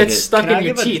out shit my mouth. gets stuck Can I in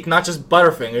your give a- teeth, not just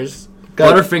Butterfingers.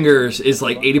 Butterfingers is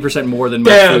like 80% more than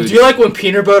most Damn, foods. do you like when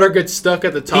peanut butter gets stuck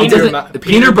at the top Peanut- of your mouth?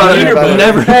 peanut butter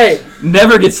never- Hey,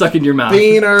 never gets stuck in your mouth.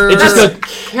 Beaner. It just that's goes,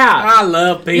 a cat. I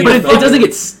love but peanut it butter. doesn't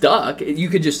get stuck. You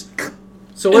could just.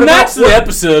 So what And about that's the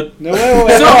episode. No, wait.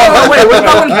 So what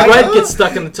about when bread gets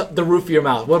stuck in the roof of your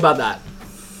mouth? What about that?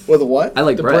 With a what? I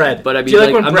like The bread, bread. but I mean, Do you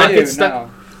like when I'm bread not, gets stuck? No.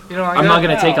 You know, like I'm that? not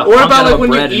gonna take a Or hunk about out like of when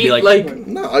you bread and eat be like,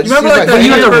 No, I you just remember use like my the you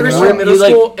have to hamburgers warm- in middle you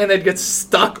like- school and they'd get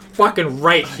stuck fucking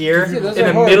right here Dude, those in are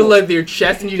the horrible. middle of your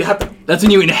chest, and you'd have to. that's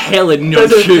when you inhale it and no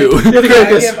Those are- chew.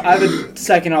 I have a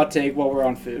second hot take while we're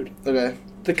on food. Okay.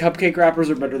 The cupcake wrappers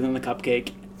are better than the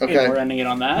cupcake. Okay. And we're ending it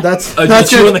on that. That's You that's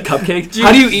chew on good. the cupcake.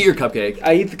 How do you eat your cupcake?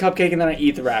 I eat the cupcake and then I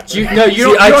eat the wrapper. No, you See,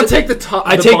 don't. I You don't t- take the top.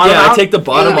 I the take bottom out. I take the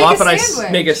bottom make off a and I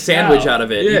sandwich. make a sandwich No. out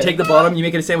of it. Yeah. You take the bottom, you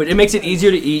make it a sandwich. It makes it easier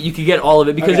to eat. You can get all of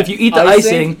it because Okay. if you eat the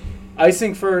icing,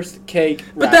 Icing first, cake,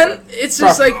 But wrapper. then it's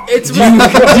just like it's. do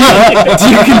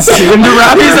you consume the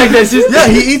wrapper? He's like this. Yeah,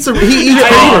 he eats paper.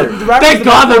 the wrapper's Thank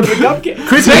God the the- cupcake.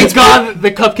 Chris Thank eats God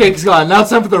the cupcake's gone. Now it's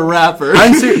time for the wrapper.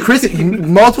 I'm serious. Chris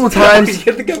multiple You times.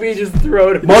 get the cupcake, you just throw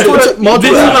it. Multiple, This is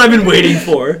multiple. what I've been waiting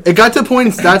for. It got to a point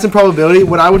in stats and probability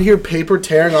when I would hear paper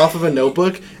tearing off of a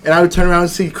notebook, and I would turn around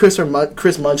and see Chris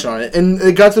munch on it, and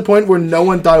it got to the point where no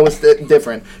one thought it was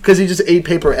different because he just ate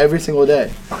paper every single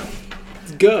day.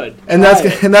 It's good. And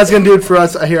that's gonna do it for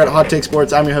us here at Hot Take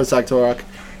Sports. I'm your host, Zach Torok.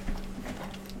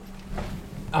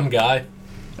 I'm Guy.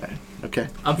 Okay.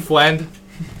 I'm Fwend.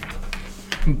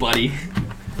 Buddy.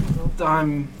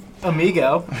 I'm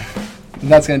Amigo. And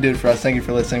that's gonna do it for us. Thank you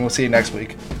for listening. We'll see you next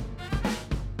week.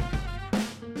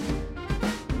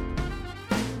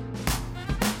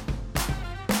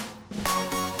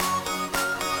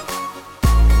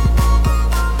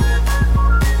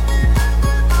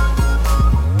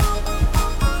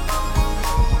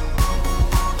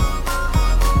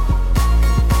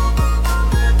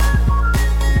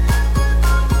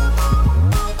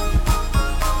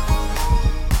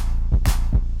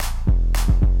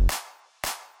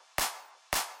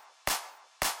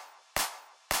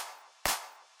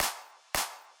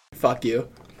 Fuck you.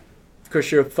 Of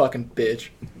course, you're a fucking bitch.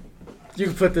 You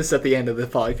can put this at the end of the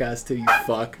podcast too, you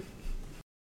fuck.